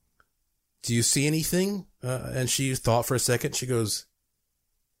away. Do you see anything? And she thought for a second. She goes,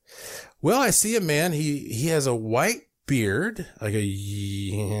 well, I see a man. He has a white beard. I go,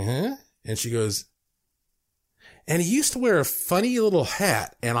 yeah. And she goes, and he used to wear a funny little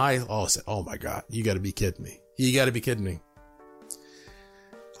hat. And I said, oh my God, you got to be kidding me. You got to be kidding me.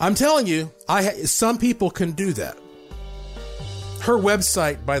 I'm telling you, some people can do that. Her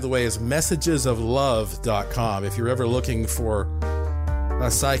website, by the way, is messagesoflove.com. If you're ever looking for a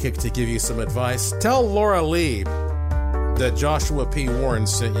psychic to give you some advice, tell Laura Lee that Joshua P. Warren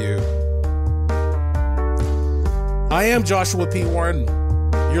sent you. I am Joshua P. Warren.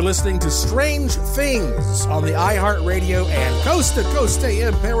 You're listening to Strange Things on the iHeartRadio and Coast to Coast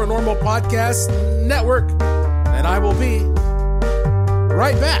AM Paranormal Podcast Network. And I will be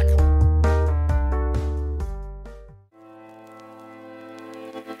right back.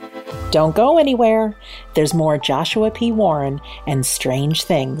 Don't go anywhere. There's more Joshua P. Warren and Strange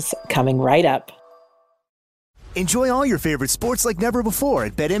Things coming right up. Enjoy all your favorite sports like never before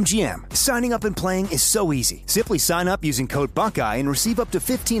at BetMGM. Signing up and playing is so easy. Simply sign up using code Buckeye and receive up to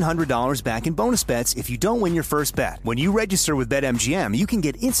 $1,500 back in bonus bets if you don't win your first bet. When you register with BetMGM, you can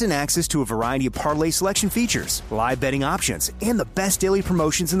get instant access to a variety of parlay selection features, live betting options, and the best daily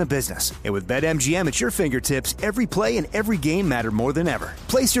promotions in the business. And with BetMGM at your fingertips, every play and every game matter more than ever.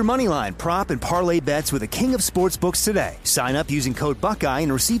 Place your moneyline, prop, and parlay bets with the king of sportsbooks today. Sign up using code Buckeye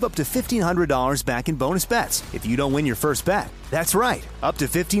and receive up to $1,500 back in bonus bets if you don't win your first bet. That's right, up to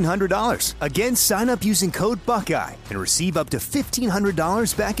 $1,500. Again, sign up using code Buckeye and receive up to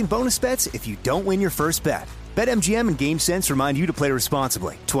 $1,500 back in bonus bets if you don't win your first bet. BetMGM and GameSense remind you to play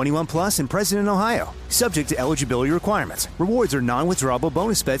responsibly. 21 plus and present in Ohio. Subject to eligibility requirements. Rewards are non-withdrawable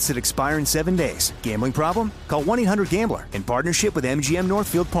bonus bets that expire in 7 days. Gambling problem? Call 1-800-GAMBLER in partnership with MGM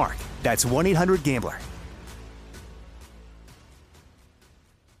Northfield Park. That's 1-800-GAMBLER.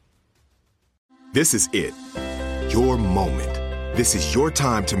 This is it. Your moment. This is your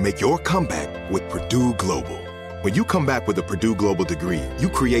time to make your comeback with Purdue Global. When you come back with a Purdue Global degree, you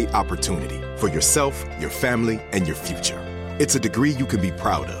create opportunity for yourself, your family, and your future. It's a degree you can be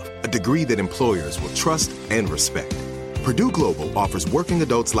proud of, a degree that employers will trust and respect. Purdue Global offers working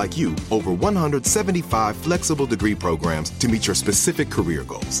adults like you over 175 flexible degree programs to meet your specific career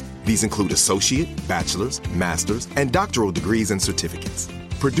goals. These include associate, bachelor's, master's, and doctoral degrees and certificates.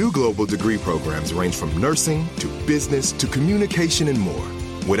 Purdue Global degree programs range from nursing to business to communication and more.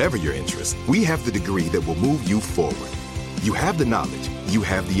 Whatever your interest, we have the degree that will move you forward. You have the knowledge, you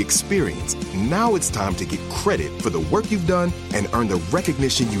have the experience. Now it's time to get credit for the work you've done and earn the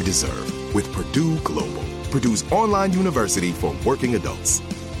recognition you deserve with Purdue Global, Purdue's online university for working adults.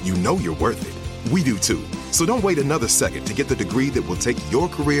 You know you're worth it. We do too. So don't wait another second to get the degree that will take your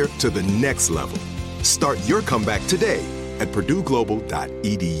career to the next level. Start your comeback today at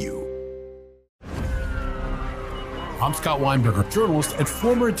purdueglobal.edu. I'm Scott Weinberger, journalist and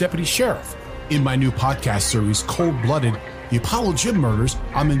former deputy sheriff. In my new podcast series, Cold Blooded, The Apollo Gym Murders,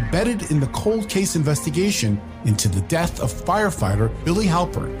 I'm embedded in the cold case investigation into the death of firefighter Billy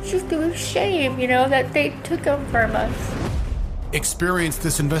Halpern. It's just a shame, that they took him from us. Experience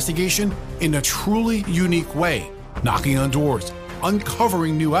this investigation in a truly unique way, knocking on doors,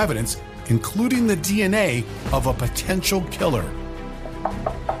 uncovering new evidence, including the DNA of a potential killer.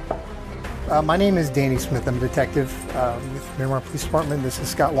 My name is Danny Smith. I'm a detective with Miramar Police Department. This is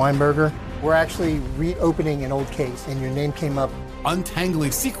Scott Weinberger. We're actually reopening an old case, and your name came up.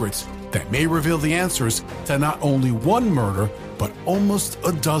 Untangling secrets that may reveal the answers to not only one murder, but almost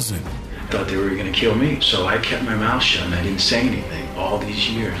a dozen. I thought they were going to kill me, so I kept my mouth shut and I didn't say anything. All these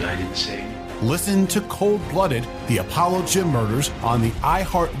years, I didn't say anything. Listen to Cold Blooded, The Apollo Gym Murders on the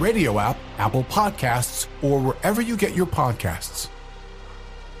iHeartRadio app, Apple Podcasts, or wherever you get your podcasts.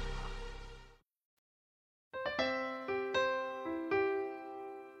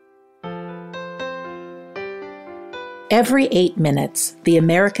 Every 8 minutes, the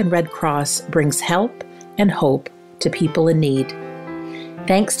American Red Cross brings help and hope to people in need.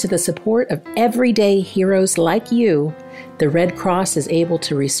 Thanks to the support of everyday heroes like you, the Red Cross is able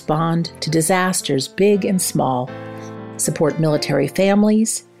to respond to disasters big and small, support military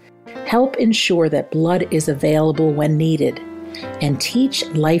families, help ensure that blood is available when needed, and teach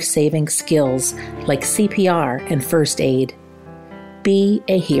life-saving skills like CPR and first aid. Be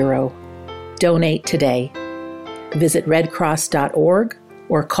a hero. Donate today. Visit redcross.org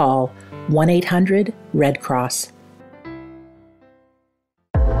or call 1-800-RED-CROSS.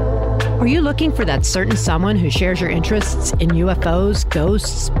 Are you looking for that certain someone who shares your interests in UFOs,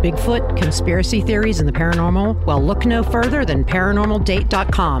 ghosts, Bigfoot, conspiracy theories, and the paranormal? Well, look no further than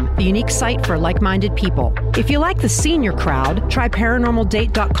ParanormalDate.com, the unique site for like-minded people. If you like the senior crowd, try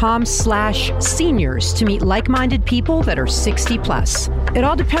ParanormalDate.com/seniors to meet like-minded people that are 60 plus. It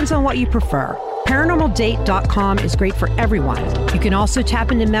all depends on what you prefer. ParanormalDate.com is great for everyone. You can also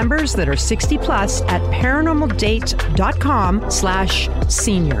tap into members that are 60 plus at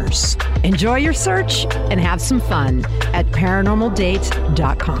ParanormalDate.com/seniors. Enjoy your search and have some fun at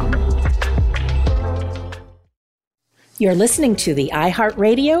ParanormalDate.com. You're listening to the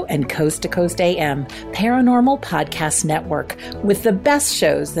iHeartRadio and Coast to Coast AM Paranormal Podcast Network with the best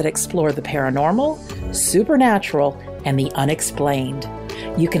shows that explore the paranormal, supernatural, and the unexplained.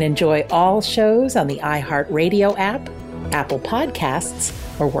 You can enjoy all shows on the iHeartRadio app, Apple Podcasts,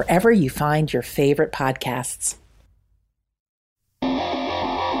 or wherever you find your favorite podcasts.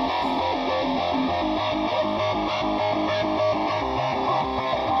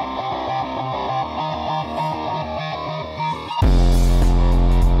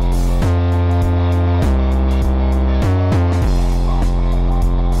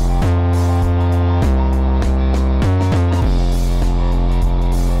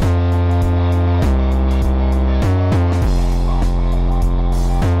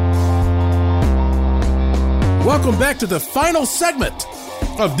 Welcome back to the final segment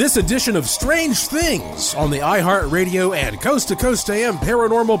of this edition of Strange Things on the iHeartRadio and Coast to Coast AM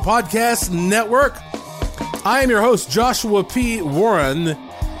Paranormal Podcast Network. I am your host, Joshua P. Warren,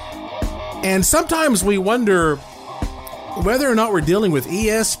 and sometimes we wonder whether or not we're dealing with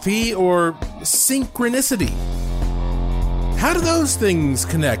ESP or synchronicity. How do those things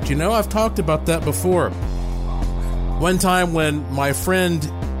connect? You know, I've talked about that before. One time when my friend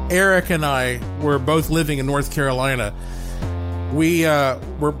Eric and I were both living in North Carolina, we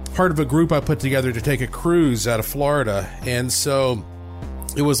were part of a group I put together to take a cruise out of Florida. And so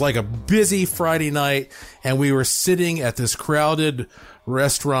it was like a busy Friday night, and we were sitting at this crowded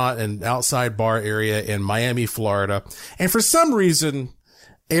restaurant and outside bar area in Miami, Florida. And for some reason,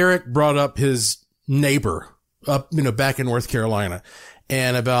 Eric brought up his neighbor up, back in North Carolina.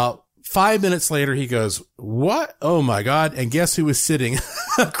 And about 5 minutes later, he goes, "What? Oh my God." And guess who was sitting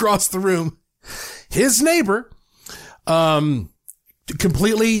across the room? His neighbor,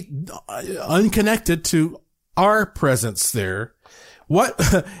 completely unconnected to our presence there. What,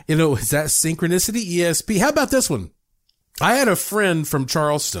 is that synchronicity? ESP? How about this one? I had a friend from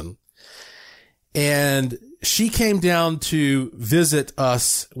Charleston, and she came down to visit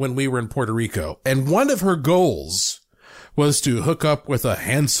us when we were in Puerto Rico. And one of her goals was to hook up with a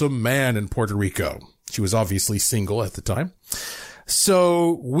handsome man in Puerto Rico. She was obviously single at the time.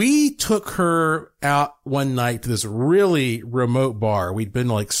 So we took her out one night to this really remote bar. We'd been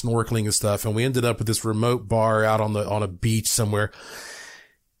like snorkeling and stuff, and we ended up at this remote bar out on a beach somewhere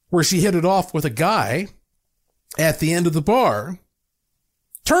where she hit it off with a guy at the end of the bar.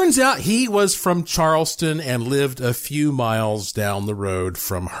 Turns out he was from Charleston and lived a few miles down the road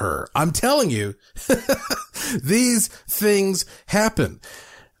from her. I'm telling you, these things happen.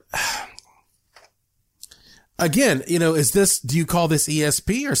 Again, do you call this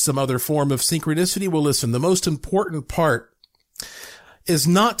ESP or some other form of synchronicity? Well, listen, the most important part is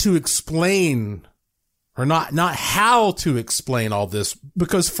not to explain or not how to explain all this,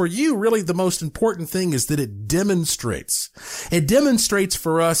 because for you, really, the most important thing is that it demonstrates. It demonstrates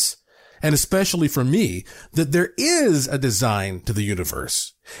for us, and especially for me, that there is a design to the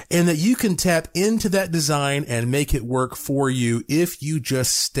universe, and that you can tap into that design and make it work for you if you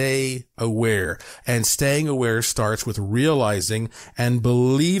just stay aware. And staying aware starts with realizing and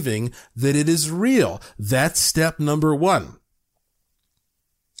believing that it is real. That's step number one.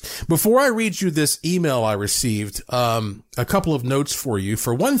 Before I read you this email I received, a couple of notes for you.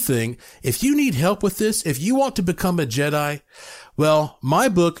 For one thing, if you need help with this, if you want to become a Jedi, well, my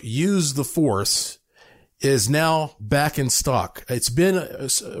book, Use the Force, is now back in stock. It's been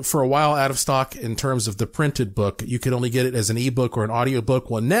for a while out of stock in terms of the printed book. You can only get it as an ebook or an audiobook.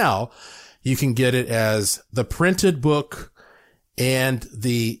 Well, now you can get it as the printed book and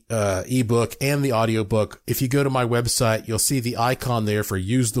the ebook and the audiobook. If you go to my website, you'll see the icon there for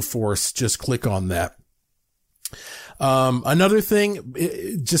Use the Force. Just click on that. Another thing,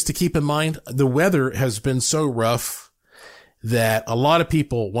 just to keep in mind, the weather has been so rough that a lot of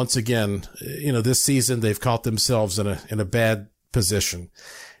people, once again, this season, they've caught themselves in a bad position.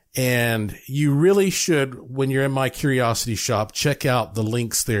 And you really should, when you're in my Curiosity Shop, check out the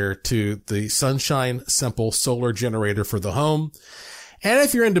links there to the Sunshine Simple solar generator for the home. And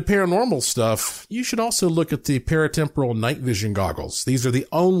if you're into paranormal stuff, you should also look at the Paratemporal Night Vision goggles. These are the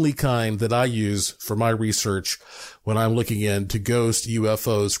only kind that I use for my research when I'm looking into ghosts,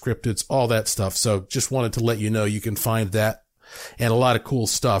 UFOs, cryptids, all that stuff. So just wanted to let you know you can find that and a lot of cool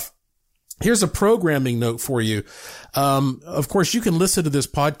stuff. Here's a programming note for you. Of course, you can listen to this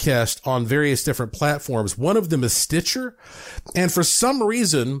podcast on various different platforms. One of them is Stitcher. And for some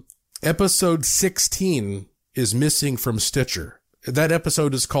reason, episode 16 is missing from Stitcher. That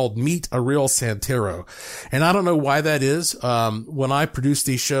episode is called Meet a Real Santero. And I don't know why that is. When I produce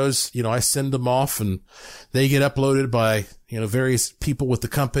these shows, I send them off and they get uploaded by, various people with the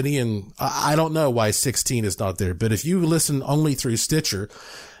company. And I don't know why 16 is not there. But if you listen only through Stitcher,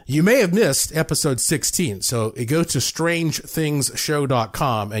 you may have missed episode 16. So go to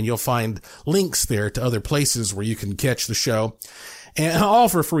strangethingshow.com and you'll find links there to other places where you can catch the show, and all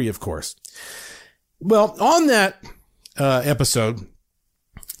for free, of course. Well, on that episode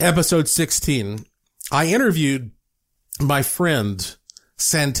 16, I interviewed my friend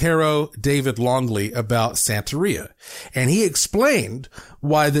Santero David Longley about Santeria, and he explained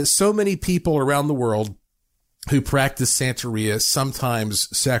why that so many people around the world who practice Santeria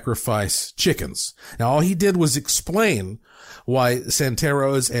sometimes sacrifice chickens. Now, all he did was explain why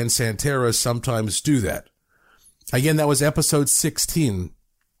Santeros and Santeras sometimes do that. Again, that was episode 16.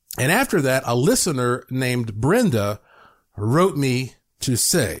 And after that, a listener named Brenda wrote me to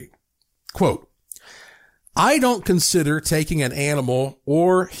say, quote, "I don't consider taking an animal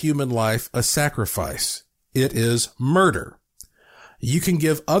or human life a sacrifice. It is murder. You can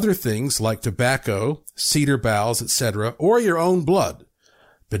give other things like tobacco, cedar boughs, etc., or your own blood,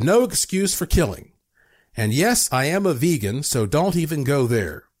 but no excuse for killing. And yes, I am a vegan, so don't even go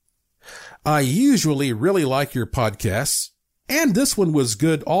there. I usually really like your podcasts, and this one was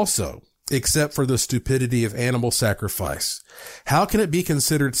good also, except for the stupidity of animal sacrifice. How can it be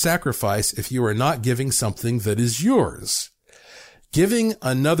considered sacrifice if you are not giving something that is yours? Giving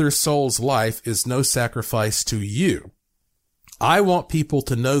another soul's life is no sacrifice to you. I want people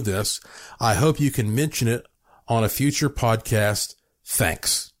to know this. I hope you can mention it on a future podcast.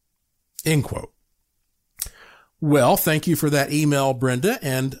 Thanks." End quote. Well, thank you for that email, Brenda,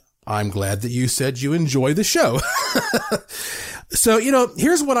 and I'm glad that you said you enjoy the show. So,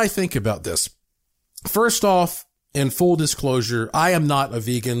 here's what I think about this. First off, in full disclosure, I am not a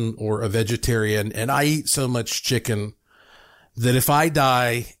vegan or a vegetarian, and I eat so much chicken that if I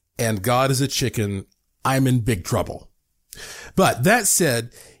die and God is a chicken, I'm in big trouble. But that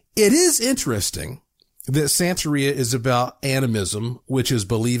said, it is interesting that Santeria is about animism, which is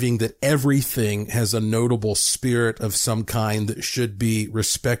believing that everything has a notable spirit of some kind that should be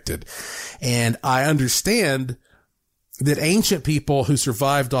respected. And I understand that ancient people who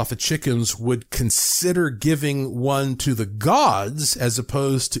survived off of chickens would consider giving one to the gods as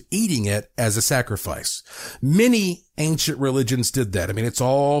opposed to eating it as a sacrifice. Many ancient religions did that. I mean, it's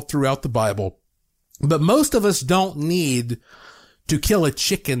all throughout the Bible. But most of us don't need to kill a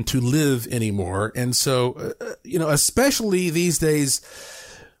chicken to live anymore. And so, especially these days,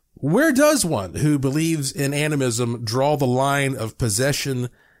 where does one who believes in animism draw the line of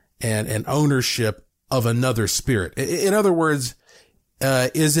possession and ownership of another spirit? In other words,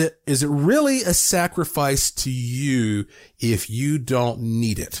 is it really a sacrifice to you if you don't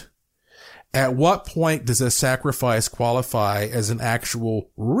need it? At what point does a sacrifice qualify as an actual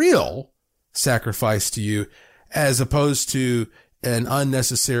real sacrifice to you as opposed to an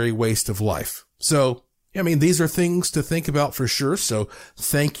unnecessary waste of life? So, these are things to think about for sure. So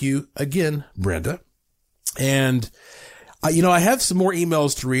thank you again, Brenda. And, I have some more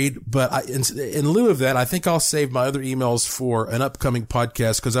emails to read, but in lieu of that, I think I'll save my other emails for an upcoming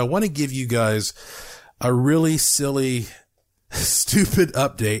podcast because I want to give you guys a really silly, stupid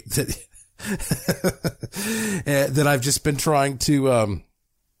update that I've just been trying to,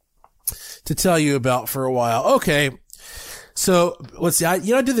 to tell you about for a while. Okay. So let's see. I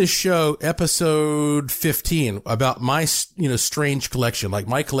did this show, episode 15, about my, strange collection, like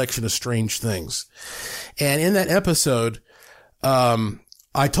my collection of strange things. And in that episode,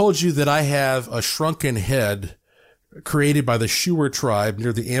 I told you that I have a shrunken head created by the Shuar tribe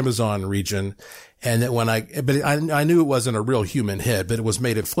near the Amazon region. And that I knew it wasn't a real human head, but it was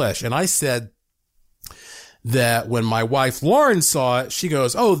made of flesh. And I said that when my wife Lauren saw it, she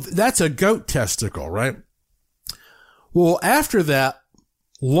goes, "Oh, that's a goat testicle, right?" Well, after that,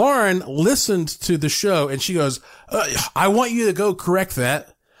 Lauren listened to the show and she goes, "I want you to go correct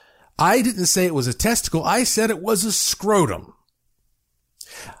that. I didn't say it was a testicle. I said it was a scrotum."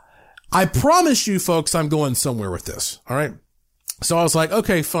 I promise you folks, I'm going somewhere with this. All right. So I was like,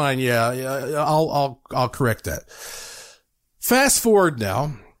 okay, fine. Yeah, I'll correct that. Fast forward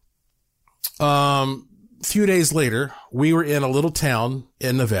now. Few days later, we were in a little town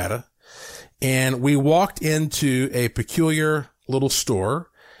in Nevada and we walked into a peculiar little store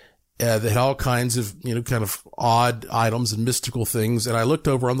that had all kinds of, kind of odd items and mystical things. And I looked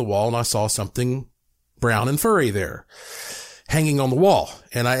over on the wall and I saw something brown and furry there hanging on the wall.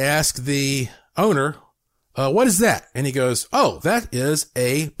 And I asked the owner, "What is that?" And he goes, "Oh, that is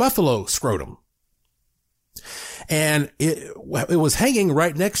a buffalo scrotum." And it was hanging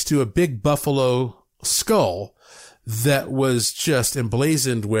right next to a big buffalo skull that was just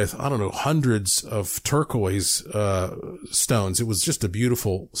emblazoned with, I don't know, hundreds of turquoise stones. It was just a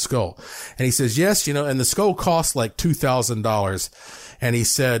beautiful skull. And he says, "Yes, and the skull cost like $2,000. And he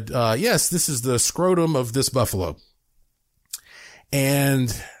said, "Yes, this is the scrotum of this buffalo."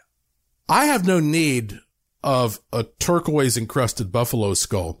 And I have no need of a turquoise encrusted buffalo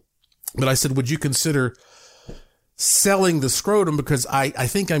skull. But I said, "Would you consider selling the scrotum? Because I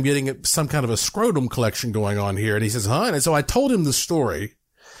think I'm getting some kind of a scrotum collection going on here." And he says, "Huh?" And so I told him the story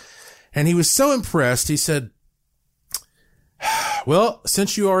and he was so impressed. He said, "Well,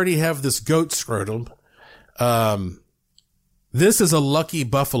 since you already have this goat scrotum, this is a lucky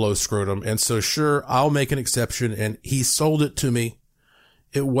buffalo scrotum. And so sure, I'll make an exception." And he sold it to me.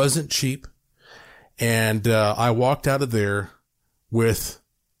 It wasn't cheap. And, I walked out of there with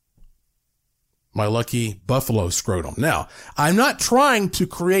my lucky buffalo scrotum. Now, I'm not trying to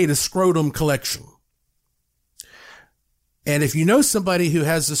create a scrotum collection. And if you know somebody who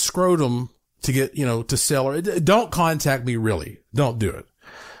has a scrotum to get, to sell, or don't contact me, really. Don't do it.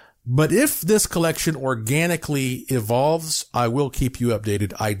 But if this collection organically evolves, I will keep you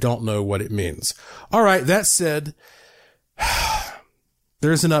updated. I don't know what it means. All right. That said,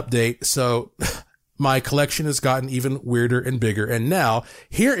 there's an update. So my collection has gotten even weirder and bigger. And now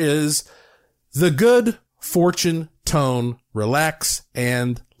here is the good fortune tone. Relax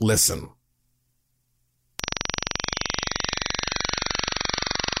and listen.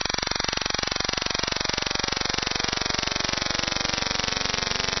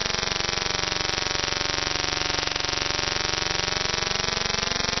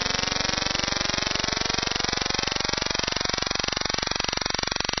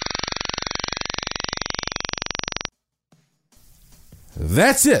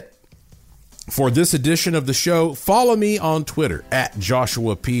 That's it for this edition of the show. Follow me on Twitter at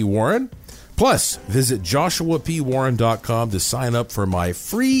Joshua P. Warren. Plus, visit joshuapwarren.com to sign up for my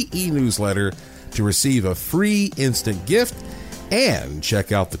free e-newsletter to receive a free instant gift and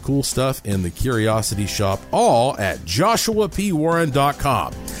check out the cool stuff in the Curiosity Shop, all at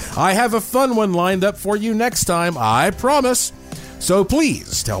joshuapwarren.com. I have a fun one lined up for you next time, I promise. So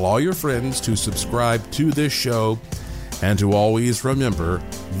please tell all your friends to subscribe to this show and to always remember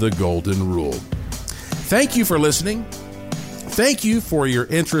the golden rule. Thank you for listening. Thank you for your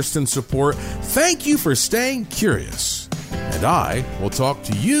interest and support. Thank you for staying curious. And I will talk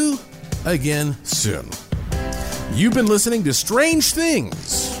to you again soon. You've been listening to Strange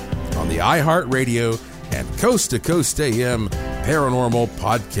Things on the iHeartRadio and Coast to Coast AM Paranormal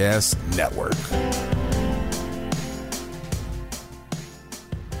Podcast Network.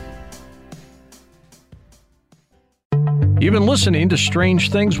 You've been listening to Strange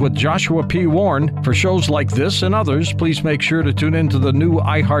Things with Joshua P. Warren. For shows like this and others, please make sure to tune into the new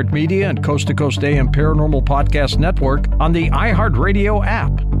iHeartMedia and Coast to Coast AM Paranormal Podcast Network on the iHeartRadio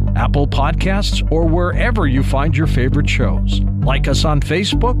app, Apple Podcasts, or wherever you find your favorite shows. Like us on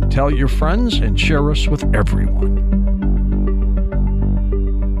Facebook, tell your friends, and share us with everyone.